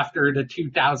rebound after the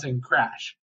 2000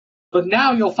 crash. But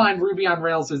now you'll find Ruby on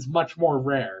Rails is much more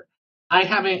rare. I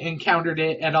haven't encountered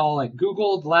it at all at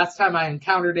Google. The last time I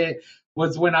encountered it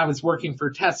was when I was working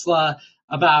for Tesla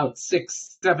about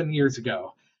 6-7 years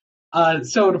ago.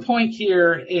 So the point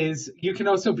here is you can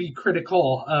also be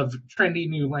critical of trendy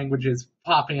new languages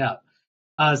popping up.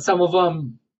 Some of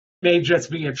them may just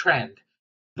be a trend.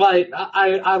 But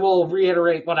I will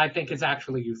reiterate what I think is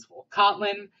actually useful.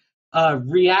 Kotlin,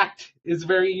 React is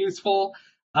very useful.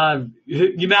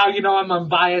 You know I'm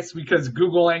unbiased because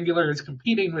Google Angular is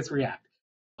competing with React.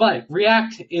 But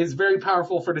React is very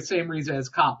powerful for the same reason as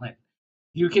Kotlin.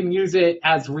 You can use it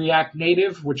as React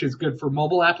Native, which is good for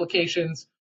mobile applications,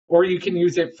 or you can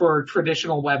use it for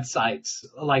traditional websites,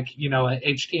 like, an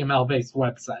HTML-based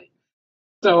website.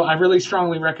 So I really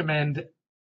strongly recommend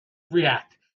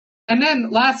React. And then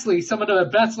lastly, some of the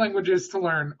best languages to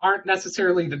learn aren't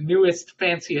necessarily the newest,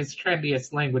 fanciest,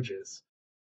 trendiest languages.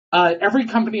 Every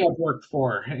company I've worked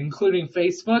for, including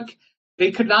Facebook,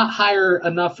 they could not hire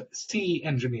enough C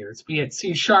engineers, be it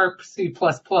C#, C++,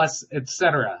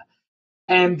 etc.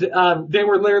 And they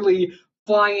were literally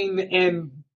flying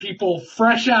in people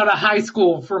fresh out of high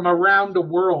school from around the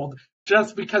world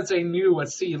just because they knew a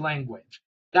C language.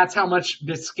 That's how much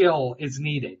the skill is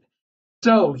needed.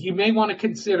 So you may want to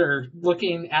consider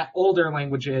looking at older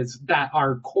languages that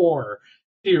are core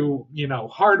to,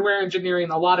 hardware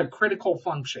engineering, a lot of critical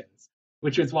functions,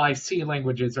 which is why C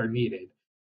languages are needed.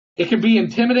 It can be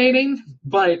intimidating,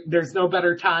 but there's no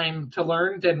better time to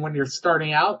learn than when you're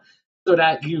starting out so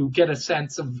that you get a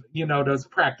sense of, those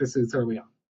practices early on.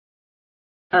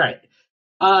 All right.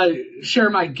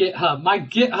 Share my GitHub. My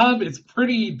GitHub is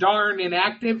pretty darn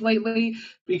inactive lately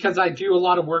because I do a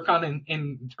lot of work on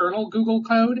internal Google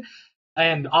code.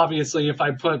 And obviously, if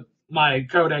I put my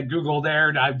code at Google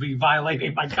there, I'd be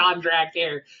violating my contract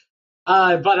here.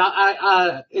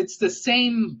 But it's the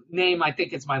same name, I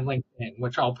think, as my LinkedIn,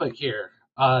 which I'll put here.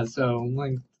 So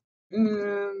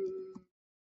LinkedIn.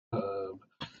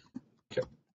 Okay.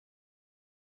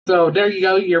 So there you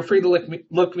go. You're free to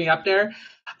look me up there.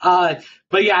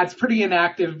 But yeah, it's pretty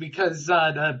inactive because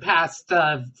the past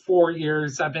 4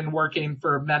 years I've been working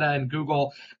for Meta and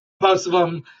Google. Most of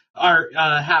them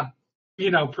have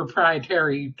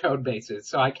proprietary code bases,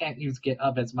 so I can't use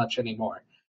GitHub as much anymore.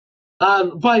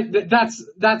 But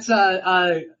that's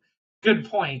a good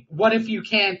point. What if you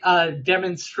can't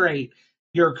demonstrate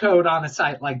your code on a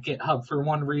site like GitHub for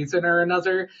one reason or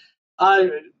another?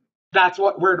 That's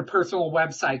where the personal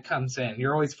website comes in.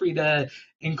 You're always free to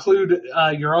include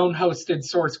your own hosted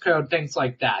source code, things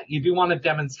like that. You do want to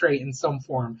demonstrate in some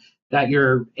form that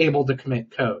you're able to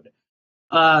commit code.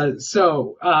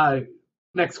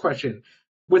 Next question.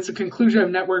 What's the conclusion of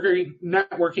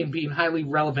networking being highly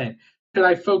relevant? Should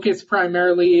I focus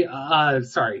primarily, I'm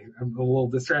a little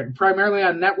distracted, primarily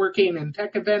on networking and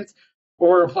tech events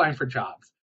or applying for jobs?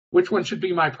 Which one should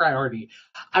be my priority?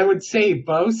 I would say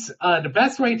both. The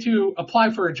best way to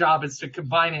apply for a job is to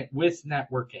combine it with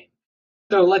networking.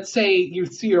 So let's say you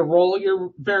see a role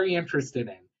you're very interested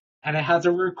in, and it has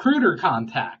a recruiter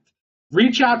contact.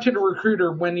 Reach out to the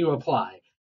recruiter when you apply.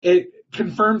 It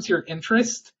confirms your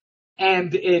interest,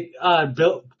 and it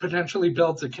potentially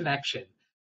builds a connection.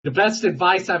 The best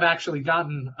advice I've actually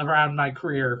gotten around my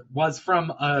career was from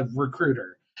a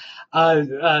recruiter.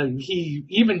 He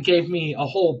even gave me a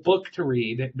whole book to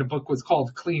read. The book was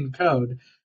called Clean Code,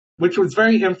 which was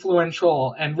very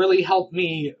influential and really helped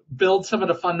me build some of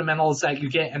the fundamentals that you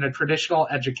get in a traditional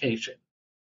education.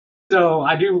 So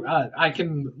I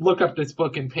can look up this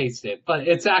book and paste it, but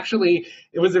it's actually,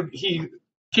 he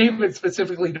gave it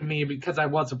specifically to me because I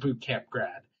was a bootcamp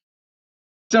grad.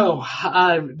 So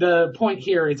the point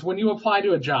here is when you apply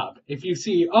to a job, if you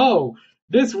see, oh,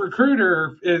 this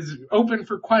recruiter is open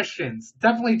for questions,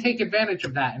 definitely take advantage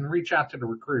of that and reach out to the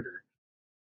recruiter.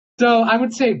 So I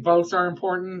would say both are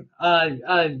important.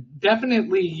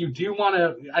 Definitely, you do want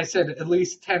to, I said at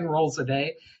least 10 roles a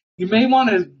day. You may want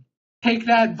to take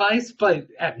that advice, but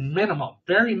at minimum,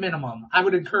 very minimum, I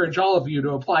would encourage all of you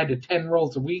to apply to 10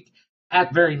 roles a week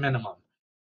at very minimum.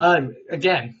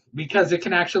 Again, because it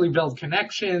can actually build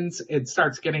connections, it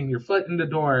starts getting your foot in the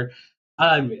door.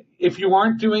 If you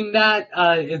aren't doing that,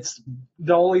 it's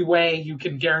the only way you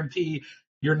can guarantee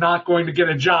you're not going to get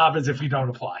a job is if you don't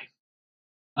apply.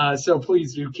 So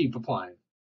please do keep applying.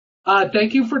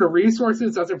 Thank you for the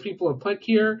resources other people have put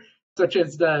here, such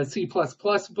as the C++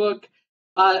 book.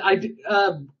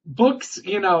 Books,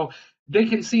 they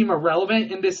can seem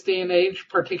irrelevant in this day and age,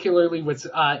 particularly with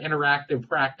interactive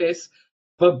practice.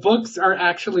 But books are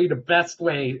actually the best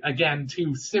way, again,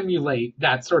 to simulate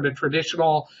that sort of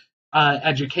traditional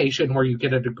education where you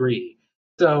get a degree.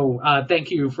 So thank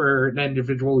you for the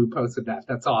individual who posted that.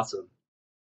 That's awesome.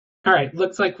 All right,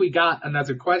 looks like we got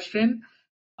another question.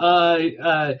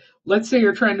 Let's say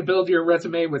you're trying to build your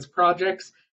resume with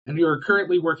projects and you're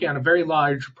currently working on a very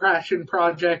large passion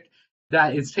project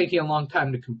that is taking a long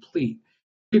time to complete.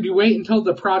 Should you wait until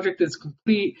the project is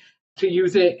complete to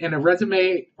use it in a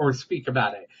resume or speak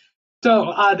about it?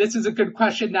 So this is a good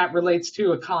question that relates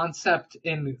to a concept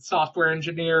in software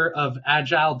engineer of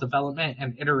agile development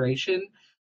and iteration.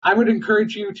 I would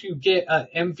encourage you to get an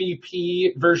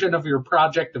MVP version of your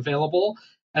project available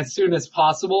as soon as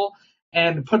possible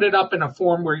and put it up in a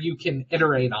form where you can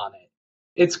iterate on it.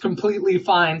 It's completely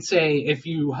fine, say, if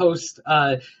you host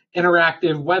an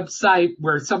interactive website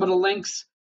where some of the links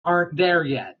aren't there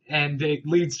yet and it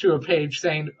leads to a page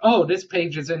saying, oh, this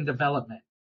page is in development.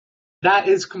 That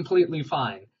is completely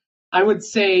fine. I would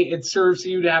say it serves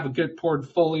you to have a good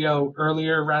portfolio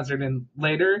earlier rather than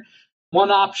later.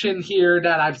 One option here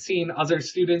that I've seen other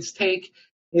students take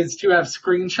is to have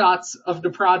screenshots of the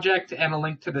project and a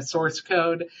link to the source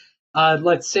code.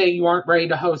 Let's say you aren't ready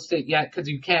to host it yet because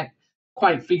you can't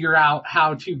quite figure out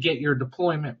how to get your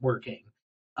deployment working.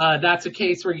 That's a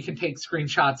case where you can take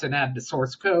screenshots and add the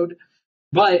source code.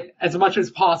 But as much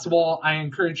as possible, I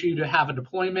encourage you to have a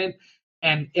deployment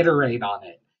and iterate on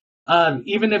it.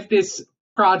 Even if this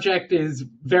project is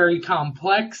very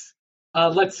complex,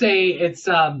 let's say it's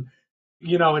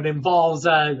it involves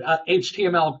a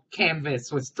HTML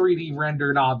canvas with 3D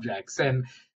rendered objects, and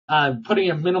putting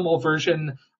a minimal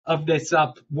version of this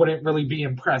up wouldn't really be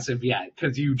impressive yet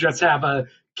because you just have a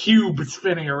cube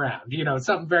spinning around,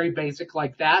 something very basic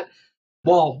like that.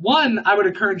 Well, one, I would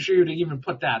encourage you to even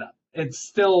put that up. It's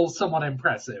still somewhat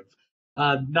impressive.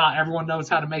 Not everyone knows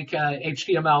how to make a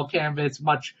HTML canvas,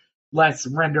 much less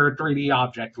render a 3D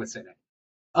object within it.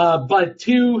 But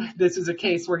two, this is a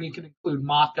case where you can include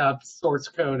mock-ups, source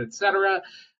code, etc.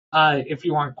 If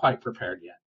you aren't quite prepared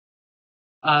yet.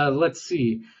 Let's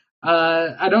see.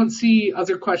 I don't see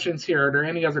other questions here. Are there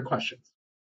any other questions?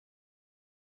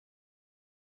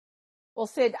 Well,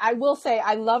 Cyd, I will say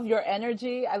I love your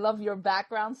energy. I love your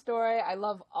background story. I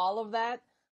love all of that.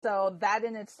 So that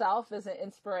in itself is an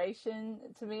inspiration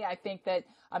to me. I think that,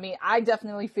 I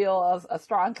definitely feel a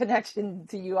strong connection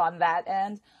to you on that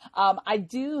end. I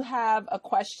do have a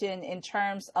question in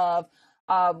terms of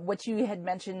what you had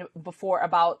mentioned before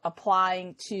about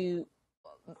applying to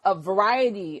a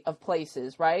variety of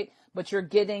places, right? But you're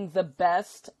getting the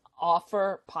best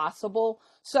offer possible.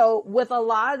 So with a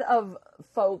lot of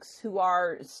folks who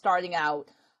are starting out,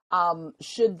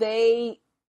 should they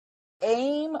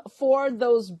aim for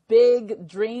those big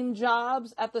dream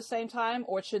jobs at the same time,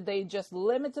 or should they just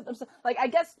limit to themselves? Like, I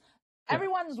guess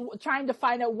everyone's trying to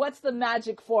find out what's the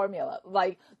magic formula.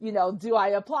 Like, do I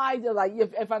apply to, like,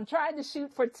 if I'm trying to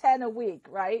shoot for 10 a week,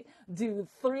 right?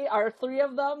 Are three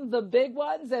of them the big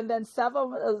ones, and then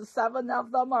seven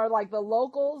of them are like the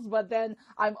locals, but then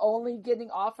I'm only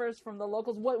getting offers from the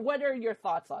locals? What are your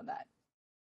thoughts on that?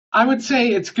 I would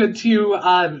say it's good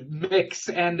to mix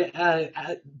and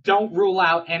don't rule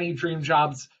out any dream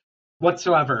jobs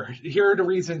whatsoever. Here are the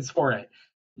reasons for it.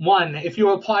 One, if you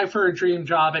apply for a dream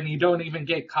job and you don't even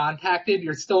get contacted,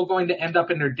 you're still going to end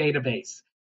up in their database.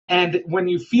 And when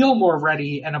you feel more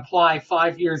ready and apply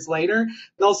 5 years later,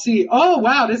 they'll see, oh,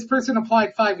 wow, this person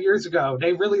applied 5 years ago.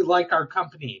 They really like our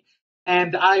company.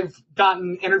 And I've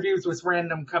gotten interviews with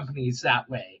random companies that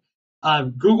way.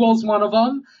 Google's one of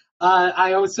them.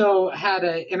 I also had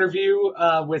an interview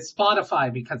with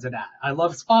Spotify because of that. I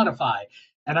love Spotify.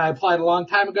 And I applied a long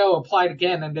time ago, applied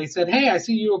again, and they said, hey, I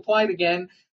see you applied again.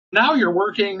 Now you're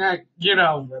working at,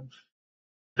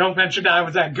 Don't mention that I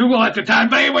was at Google at the time.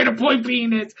 But anyway, the point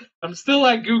being is I'm still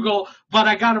at Google, but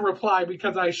I got a reply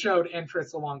because I showed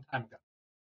interest a long time ago.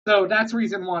 So that's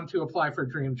reason one to apply for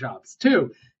dream jobs.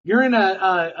 Two, you're in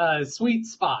a sweet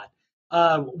spot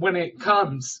when it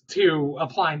comes to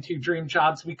applying to dream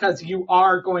jobs because you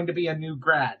are going to be a new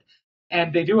grad.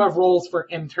 And they do have roles for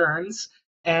interns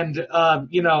and,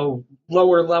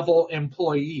 lower level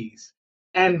employees.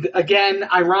 And again,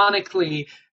 ironically,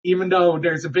 even though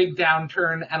there's a big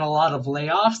downturn and a lot of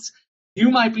layoffs, you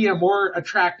might be a more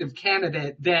attractive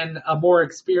candidate than a more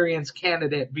experienced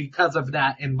candidate because of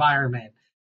that environment.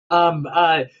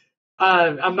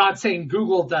 I'm not saying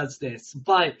Google does this,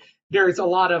 but there's a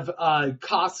lot of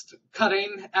cost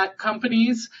cutting at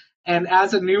companies. And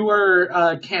as a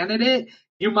newer candidate,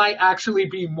 you might actually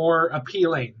be more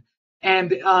appealing.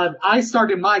 And I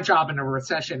started my job in a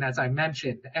recession, as I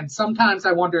mentioned. And sometimes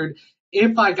I wondered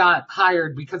if I got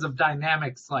hired because of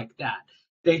dynamics like that.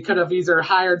 They could have either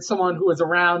hired someone who was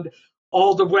around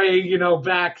all the way,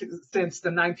 back since the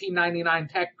 1999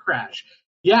 tech crash.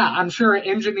 Yeah, I'm sure an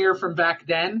engineer from back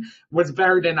then was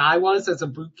better than I was as a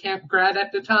bootcamp grad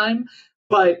at the time,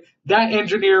 but that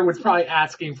engineer was probably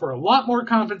asking for a lot more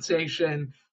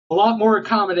compensation, a lot more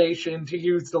accommodation to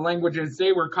use the languages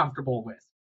they were comfortable with.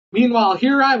 Meanwhile,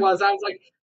 here I was like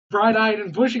bright-eyed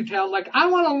and bushy-tailed, like I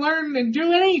want to learn and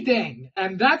do anything.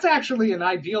 And that's actually an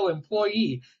ideal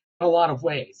employee in a lot of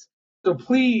ways. So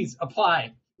please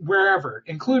apply wherever,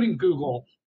 including Google.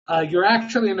 You're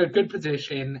actually in a good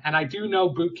position, and I do know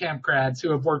bootcamp grads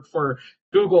who have worked for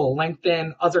Google,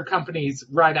 LinkedIn, other companies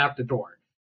right out the door.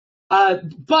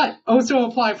 But also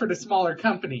apply for the smaller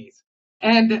companies.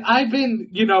 And I've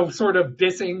been, sort of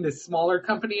dissing this smaller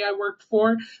company I worked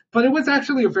for, but it was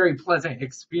actually a very pleasant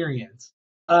experience.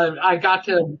 I got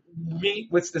to meet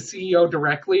with the CEO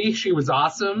directly. She was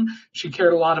awesome. She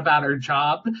cared a lot about her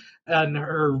job and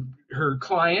her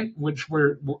clients, which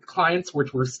were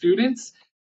students.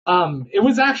 It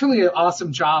was actually an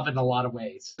awesome job in a lot of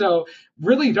ways. So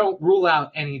really don't rule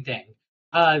out anything.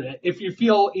 If you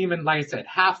feel even, like I said,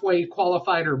 halfway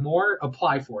qualified or more,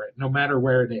 apply for it, no matter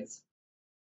where it is.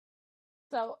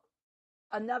 So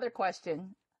another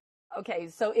question. Okay,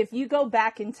 so if you go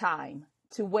back in time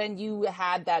to when you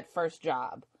had that first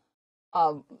job,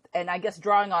 and I guess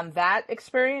drawing on that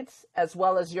experience as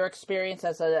well as your experience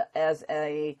as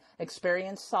a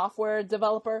experienced software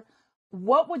developer,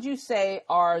 what would you say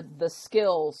are the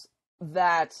skills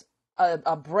that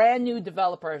a brand new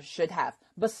developer should have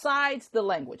besides the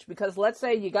language? Because let's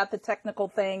say you got the technical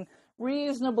thing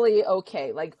reasonably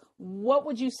okay. Like, what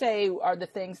would you say are the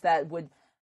things that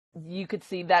you could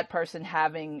see that person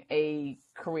having a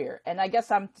career? And I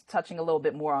guess I'm touching a little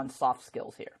bit more on soft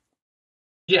skills here.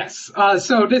 Yes.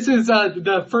 So this is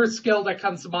the first skill that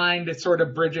comes to mind. It sort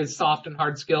of bridges soft and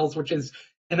hard skills, which is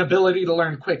an ability to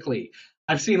learn quickly.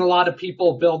 I've seen a lot of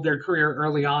people build their career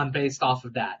early on based off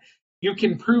of that. You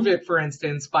can prove it, for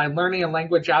instance, by learning a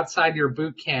language outside your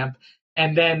boot camp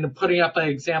and then putting up an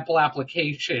example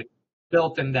application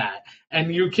built in that.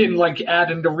 And you can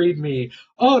add into README,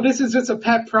 oh, this is just a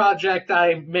pet project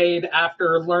I made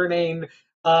after learning,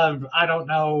 Python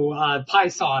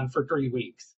for 3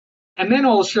 weeks. And then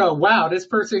it'll show, wow, this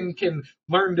person can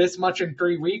learn this much in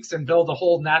 3 weeks and build a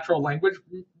whole natural language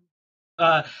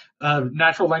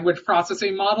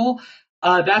processing model.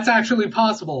 That's actually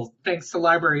possible thanks to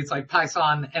libraries like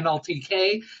Python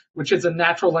NLTK, which is a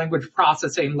natural language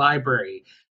processing library.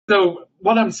 So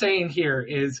what I'm saying here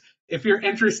is if you're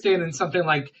interested in something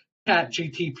like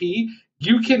ChatGTP,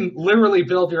 you can literally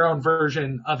build your own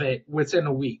version of it within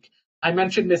a week. I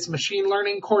mentioned this machine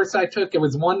learning course I took. It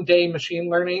was 1 day machine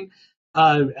learning,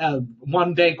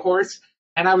 1 day course.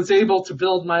 And I was able to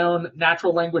build my own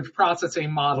natural language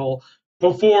processing model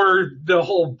before the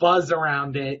whole buzz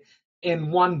around it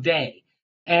in 1 day.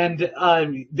 And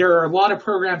there are a lot of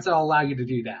programs that allow you to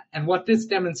do that. And what this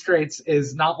demonstrates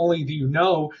is not only do you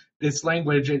know this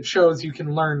language, it shows you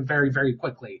can learn very, very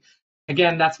quickly.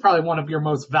 Again, that's probably one of your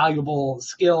most valuable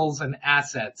skills and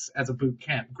assets as a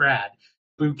bootcamp grad.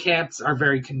 Boot camps are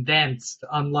very condensed,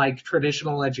 unlike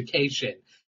traditional education.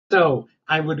 So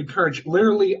I would encourage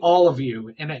literally all of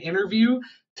you in an interview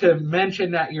to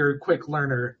mention that you're a quick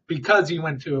learner because you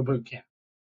went to a boot camp.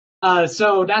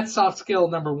 So that's soft skill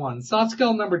number one. Soft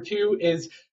skill number two is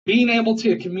being able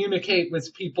to communicate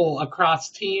with people across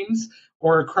teams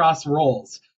or across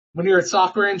roles. When you're a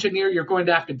software engineer, you're going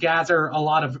to have to gather a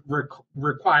lot of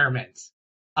requirements.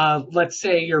 Let's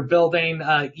say you're building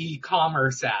an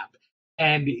e-commerce app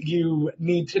and you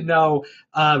need to know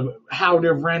how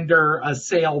to render a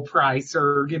sale price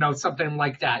or something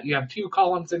like that. You have 2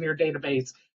 columns in your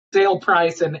database, sale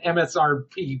price and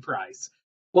MSRP price.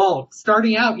 Well,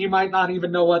 starting out, you might not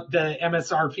even know what the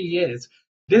MSRP is.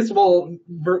 This will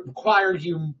require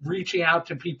you reaching out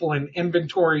to people in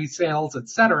inventory, sales,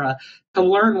 etc., to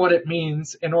learn what it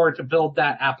means in order to build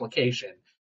that application.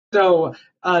 So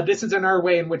this is another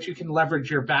way in which you can leverage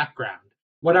your background.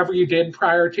 Whatever you did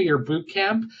prior to your boot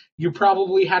camp, you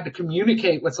probably had to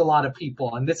communicate with a lot of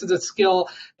people. And this is a skill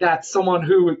that someone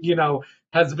who,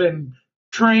 has been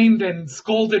trained and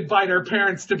scolded by their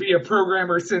parents to be a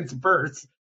programmer since birth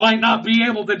might not be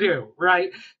able to do,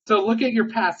 right? So look at your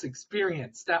past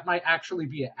experience. That might actually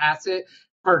be an asset,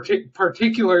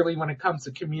 particularly when it comes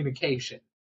to communication.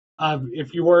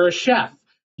 If you were a chef,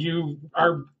 you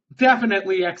are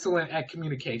definitely excellent at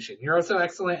communication. You're also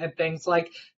excellent at things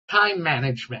like time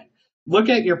management. Look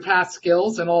at your past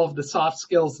skills and all of the soft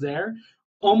skills there.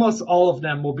 Almost all of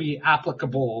them will be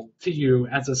applicable to you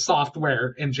as a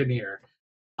software engineer.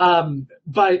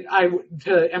 But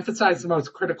to emphasize the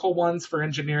most critical ones for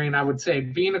engineering, I would say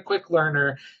being a quick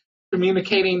learner,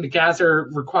 communicating to gather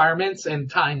requirements, and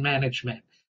time management,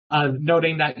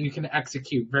 noting that you can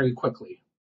execute very quickly.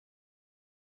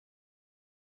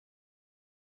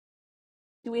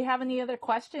 Do we have any other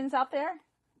questions out there?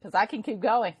 Because I can keep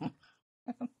going.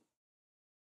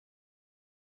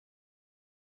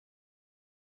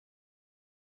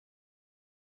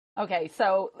 Okay,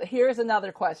 so here's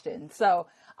another question. So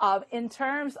in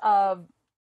terms of,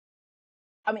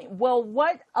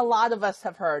 what a lot of us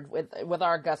have heard with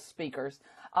our guest speakers,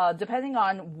 depending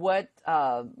on what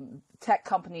tech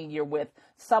company you're with,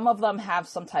 some of them have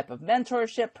some type of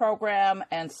mentorship program,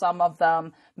 and some of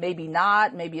them maybe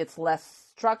not. Maybe it's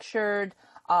less structured.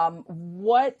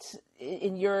 What,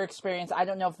 in your experience, I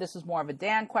don't know if this is more of a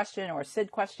Dan question or a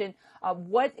Cyd question,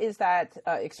 what is that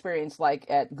experience like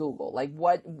at Google? Like,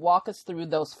 walk us through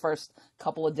those first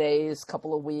couple of days,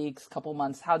 couple of weeks, couple of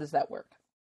months. How does that work?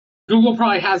 Google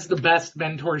probably has the best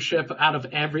mentorship out of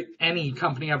any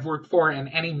company I've worked for and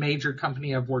any major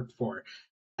company I've worked for.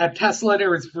 At Tesla,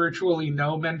 there was virtually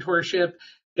no mentorship.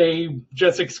 They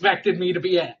just expected me to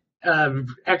be an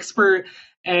expert,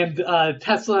 and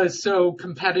Tesla is so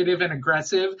competitive and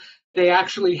aggressive, they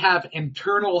actually have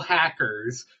internal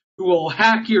hackers who will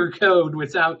hack your code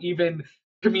without even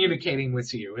communicating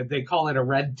with you. They call it a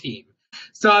red team.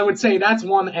 So I would say that's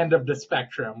one end of the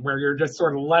spectrum where you're just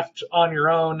sort of left on your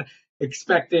own,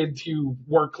 expected to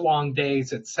work long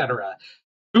days, etc.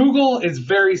 Google is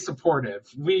very supportive.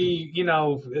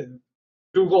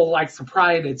 Google likes to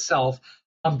pride itself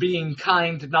on being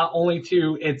kind not only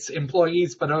to its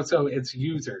employees, but also its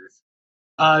users.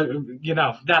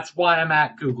 That's why I'm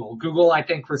at Google. Google, I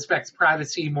think, respects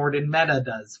privacy more than Meta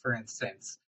does, for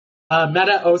instance.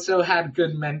 Meta also had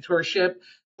good mentorship,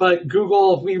 but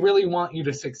Google, we really want you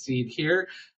to succeed here.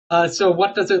 So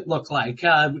what does it look like?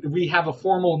 We have a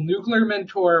formal Noogler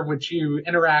mentor, which you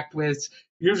interact with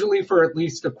usually for at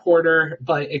least a quarter,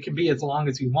 but it can be as long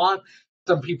as you want.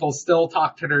 Some people still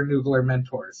talk to their Noogler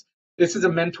mentors. This is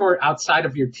a mentor outside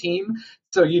of your team,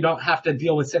 so you don't have to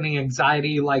deal with any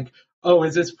anxiety like, oh,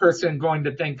 is this person going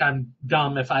to think I'm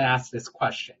dumb if I ask this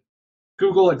question?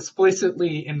 Google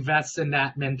explicitly invests in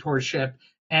that mentorship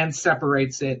and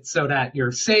separates it so that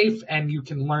you're safe and you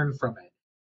can learn from it.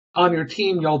 On your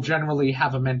team, you'll generally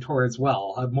have a mentor as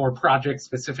well, a more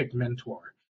project-specific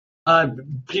mentor.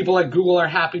 People at Google are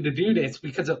happy to do this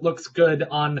because it looks good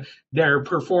on their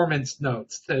performance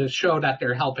notes to show that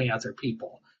they're helping other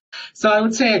people. So I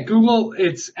would say at Google,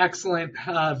 it's excellent.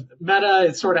 Meta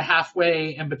is sort of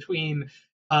halfway in between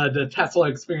the Tesla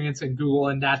experience and Google,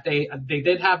 in that they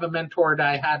did have a mentor that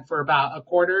I had for about a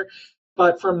quarter,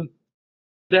 but from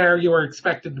there you were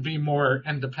expected to be more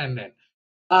independent.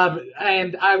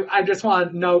 And I just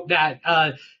want to note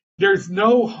that there's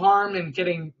no harm in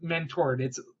getting mentored.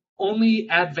 It's only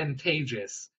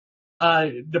advantageous.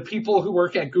 The people who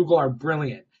work at Google are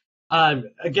brilliant.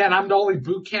 Again, I'm the only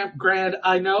bootcamp grad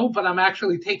I know, but I'm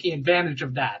actually taking advantage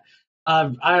of that.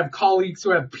 I have colleagues who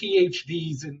have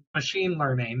PhDs in machine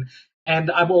learning, and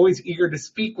I'm always eager to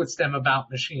speak with them about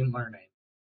machine learning.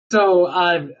 So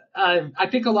I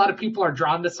think a lot of people are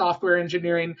drawn to software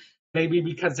engineering, maybe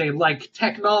because they like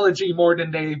technology more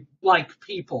than they like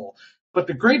people. But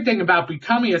the great thing about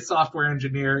becoming a software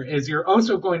engineer is you're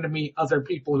also going to meet other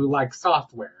people who like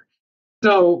software.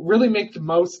 So really make the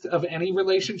most of any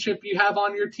relationship you have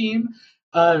on your team.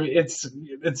 It's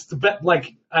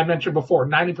like I mentioned before,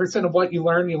 90% of what you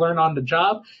learn on the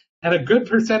job. And a good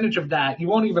percentage of that, you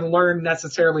won't even learn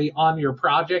necessarily on your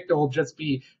project. It will just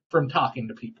be from talking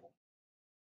to people.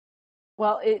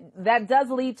 Well, that does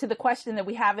lead to the question that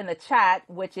we have in the chat,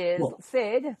 which is, cool.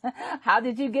 Cyd, how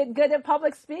did you get good at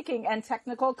public speaking and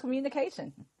technical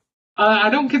communication? I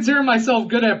don't consider myself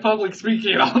good at public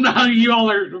speaking. I don't know how you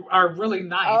all are really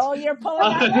nice. Oh, you're pulling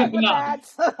my leg with No. that.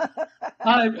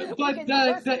 We But can the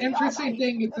diversity our interesting light.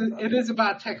 thing is it is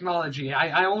about technology.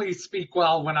 I only speak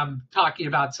well when I'm talking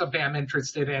about something I'm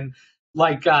interested in,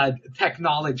 like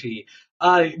technology.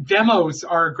 Demos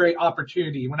are a great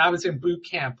opportunity. When I was in boot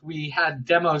camp, we had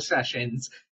demo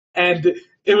sessions, and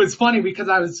it was funny because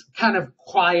I was kind of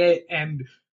quiet and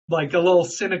like a little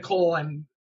cynical and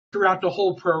throughout the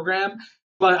whole program.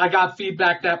 But I got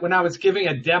feedback that when I was giving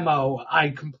a demo,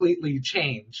 I completely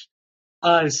changed.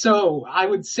 So I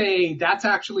would say that's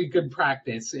actually good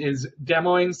practice is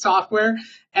demoing software.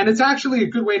 And it's actually a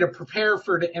good way to prepare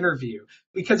for the interview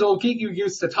because it'll get you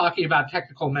used to talking about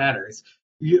technical matters.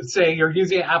 You say you're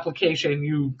using an application,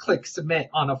 you click submit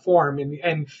on a form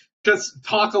and just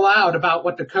talk aloud about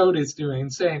what the code is doing,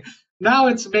 saying, now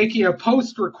it's making a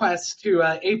post request to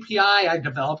an API I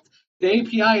developed. The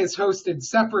API is hosted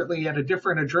separately at a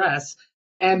different address,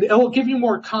 and it'll give you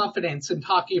more confidence in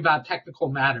talking about technical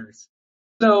matters.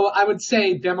 So I would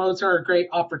say demos are a great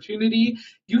opportunity.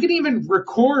 You can even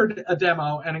record a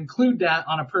demo and include that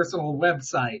on a personal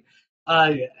website.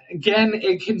 Uh, Again,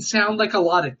 it can sound like a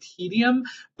lot of tedium,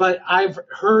 but I've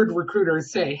heard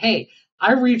recruiters say, hey,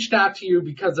 I reached out to you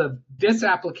because of this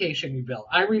application you built.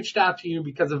 I reached out to you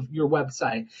because of your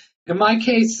website. In my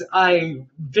case, I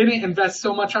didn't invest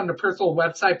so much on the personal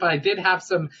website, but I did have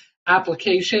some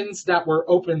applications that were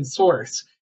open source.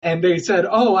 And they said,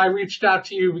 oh, I reached out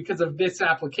to you because of this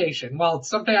application. Well, it's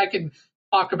something I can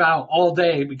talk about all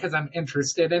day because I'm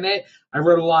interested in it. I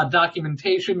wrote a lot of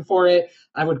documentation for it.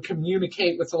 I would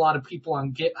communicate with a lot of people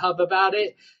on GitHub about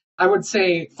it. I would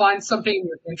say find something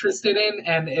you're interested in,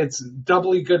 and it's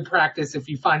doubly good practice if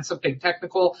you find something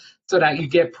technical so that you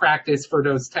get practice for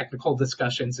those technical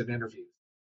discussions and interviews.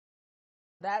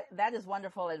 That is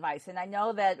wonderful advice, and I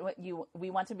know that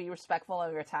we want to be respectful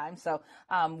of your time. So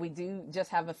we do just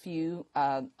have a few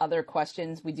other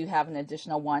questions. We do have an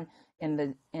additional one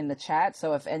in the chat.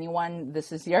 So if anyone,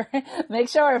 this is your make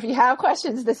sure if you have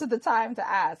questions, this is the time to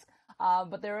ask.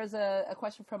 But there is a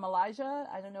question from Elijah.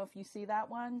 I don't know if you see that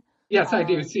one. Yes, I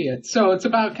do see it. So it's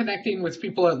about connecting with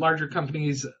people at larger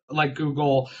companies like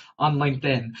Google on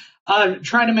LinkedIn.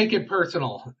 Try to make it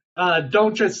personal.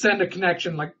 Don't just send a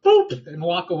connection like boop and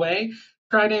walk away.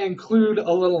 Try to include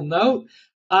a little note.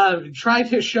 Try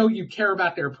to show you care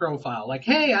about their profile. Like,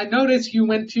 hey, I noticed you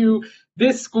went to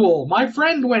this school. My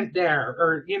friend went there.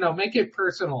 Or, make it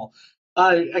personal.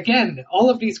 Again, all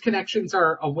of these connections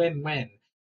are a win-win.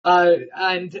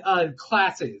 And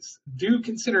classes. Do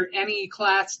consider any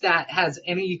class that has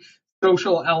any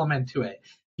social element to it.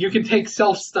 You can take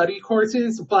self-study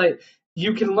courses, but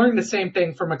you can learn the same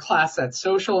thing from a class that's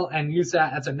social and use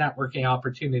that as a networking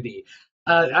opportunity.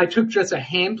 I took just a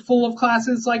handful of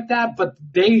classes like that, but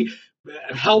they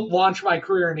helped launch my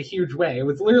career in a huge way. It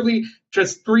was literally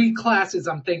just 3 classes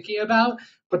I'm thinking about,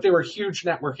 but they were huge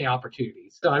networking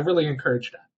opportunities. So I really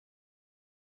encourage that.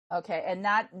 Okay, and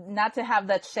not to have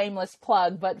that shameless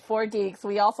plug, but 4Geeks,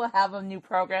 we also have a new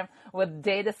program with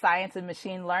data science and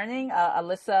machine learning.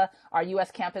 Alyssa, our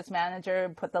U.S. campus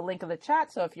manager, put the link in the chat.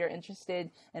 So if you're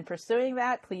interested in pursuing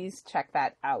that, please check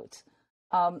that out.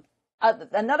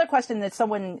 Another question that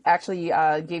someone actually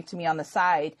gave to me on the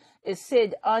side is,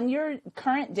 Cyd, on your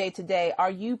current day-to-day,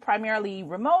 are you primarily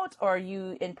remote, or are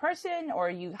you in person, or are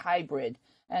you hybrid?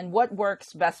 And what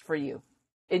works best for you,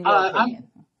 in your opinion?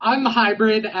 I'm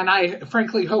hybrid, and I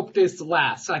frankly hope this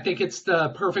lasts. I think it's the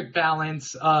perfect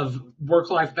balance of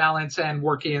work-life balance and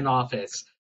working in office.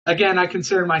 Again, I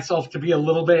consider myself to be a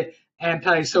little bit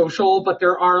antisocial, but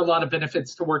there are a lot of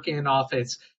benefits to working in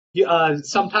office.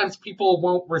 Sometimes people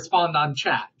won't respond on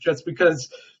chat just because,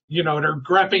 they're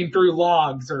grepping through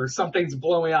logs or something's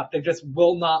blowing up. They just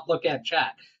will not look at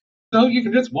chat. So you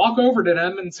can just walk over to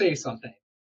them and say something.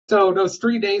 So those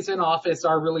 3 days in office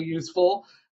are really useful.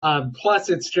 Plus,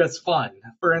 it's just fun.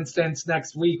 For instance,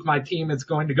 next week, my team is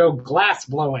going to go glass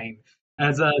blowing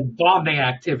as a bonding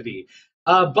activity.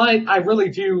 But I really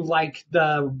do like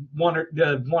the one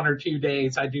or 2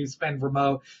 days I do spend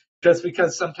remote, just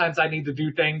because sometimes I need to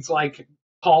do things like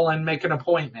call and make an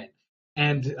appointment.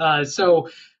 And so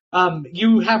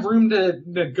you have room to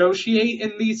negotiate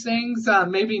in these things,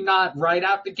 maybe not right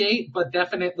out the gate, but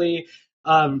definitely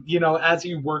as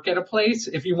you work at a place,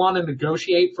 if you want to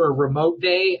negotiate for a remote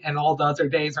day and all the other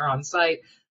days are on site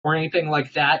or anything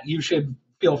like that, you should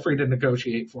feel free to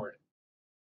negotiate for it.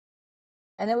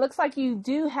 And it looks like you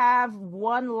do have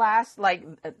one last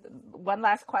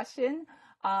question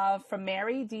from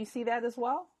Mary. Do you see that as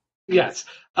well? Yes.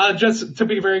 Just to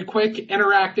be very quick,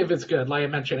 interactive is good. Like I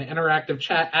mentioned, an interactive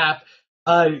chat app.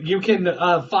 You can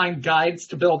find guides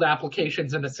to build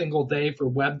applications in a single day for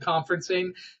web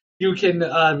conferencing. You can,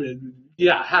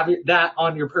 have that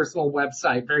on your personal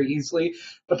website very easily.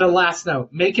 But the last note,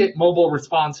 make it mobile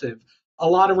responsive. A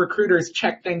lot of recruiters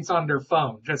check things on their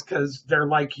phone just because they're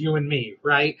like you and me,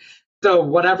 right? So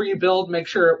whatever you build, make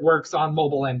sure it works on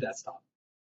mobile and desktop.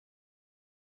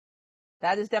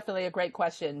 That is definitely a great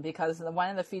question, because one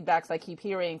of the feedbacks I keep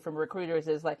hearing from recruiters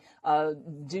is like,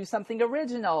 do something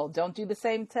original. Don't do the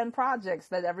same 10 projects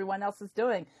that everyone else is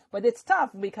doing. But it's tough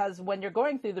because when you're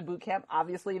going through the boot camp,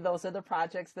 obviously those are the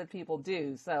projects that people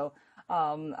do. So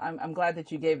I'm glad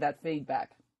that you gave that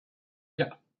feedback. Yeah.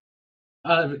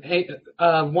 Hey,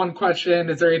 one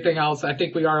question. Is there anything else? I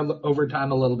think we are over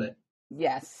time a little bit.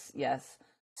 Yes, yes.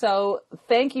 So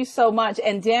thank you so much.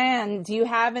 And Dan, do you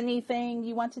have anything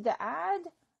you wanted to add?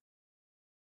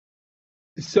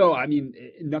 So, I mean,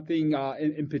 nothing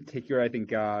in particular. I think,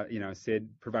 Cyd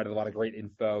provided a lot of great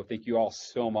info. Thank you all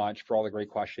so much for all the great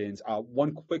questions.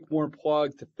 One quick more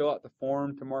plug to fill out the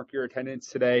form to mark your attendance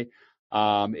today.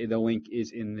 The link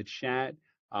is in the chat.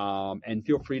 And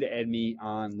feel free to add me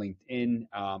on LinkedIn.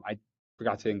 I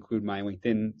forgot to include my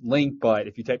LinkedIn link, but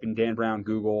if you type in Dan Brown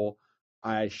Google,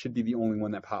 I should be the only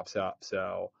one that pops up.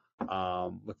 So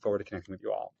look forward to connecting with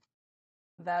you all.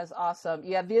 That is awesome.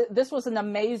 Yeah, this was an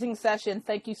amazing session.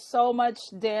 Thank you so much,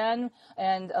 Dan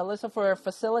and Alyssa, for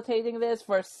facilitating this,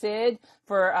 for Cyd,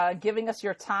 for giving us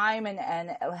your time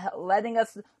and letting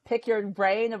us pick your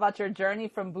brain about your journey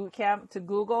from Bootcamp to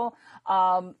Google.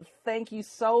 Thank you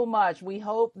so much. We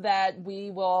hope that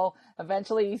we will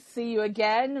eventually see you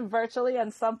again virtually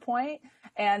at some point.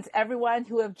 And everyone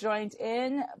who have joined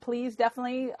in, please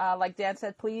definitely, like Dan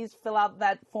said, please fill out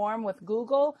that form with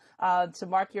Google to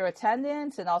mark your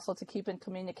attendance, and also to keep in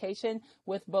communication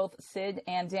with both Cyd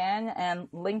and Dan. And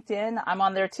LinkedIn, I'm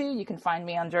on there too. You can find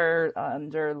me under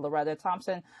Loretta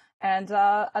Thompson. And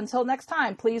until next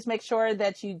time, please make sure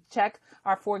that you check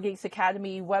our 4Geeks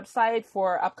Academy website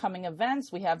for upcoming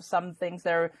events. We have some things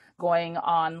that are going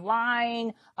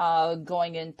online,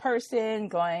 going in person,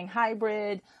 going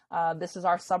hybrid. This is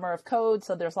our summer of code,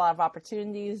 so there's a lot of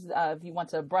opportunities if you want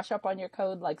to brush up on your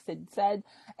code, like Cyd said.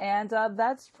 And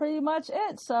that's pretty much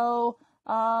it. So,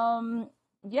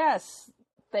 yes,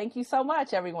 thank you so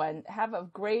much, everyone. Have a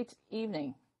great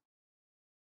evening.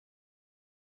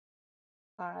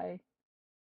 Bye.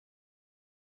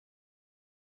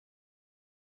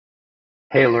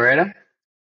 Hey, Loretta.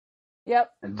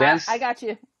 Yep, I Advanced. got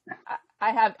you. All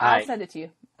I'll right. send it to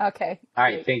you. Okay, All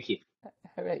right. great. Thank you.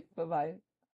 All right, bye-bye.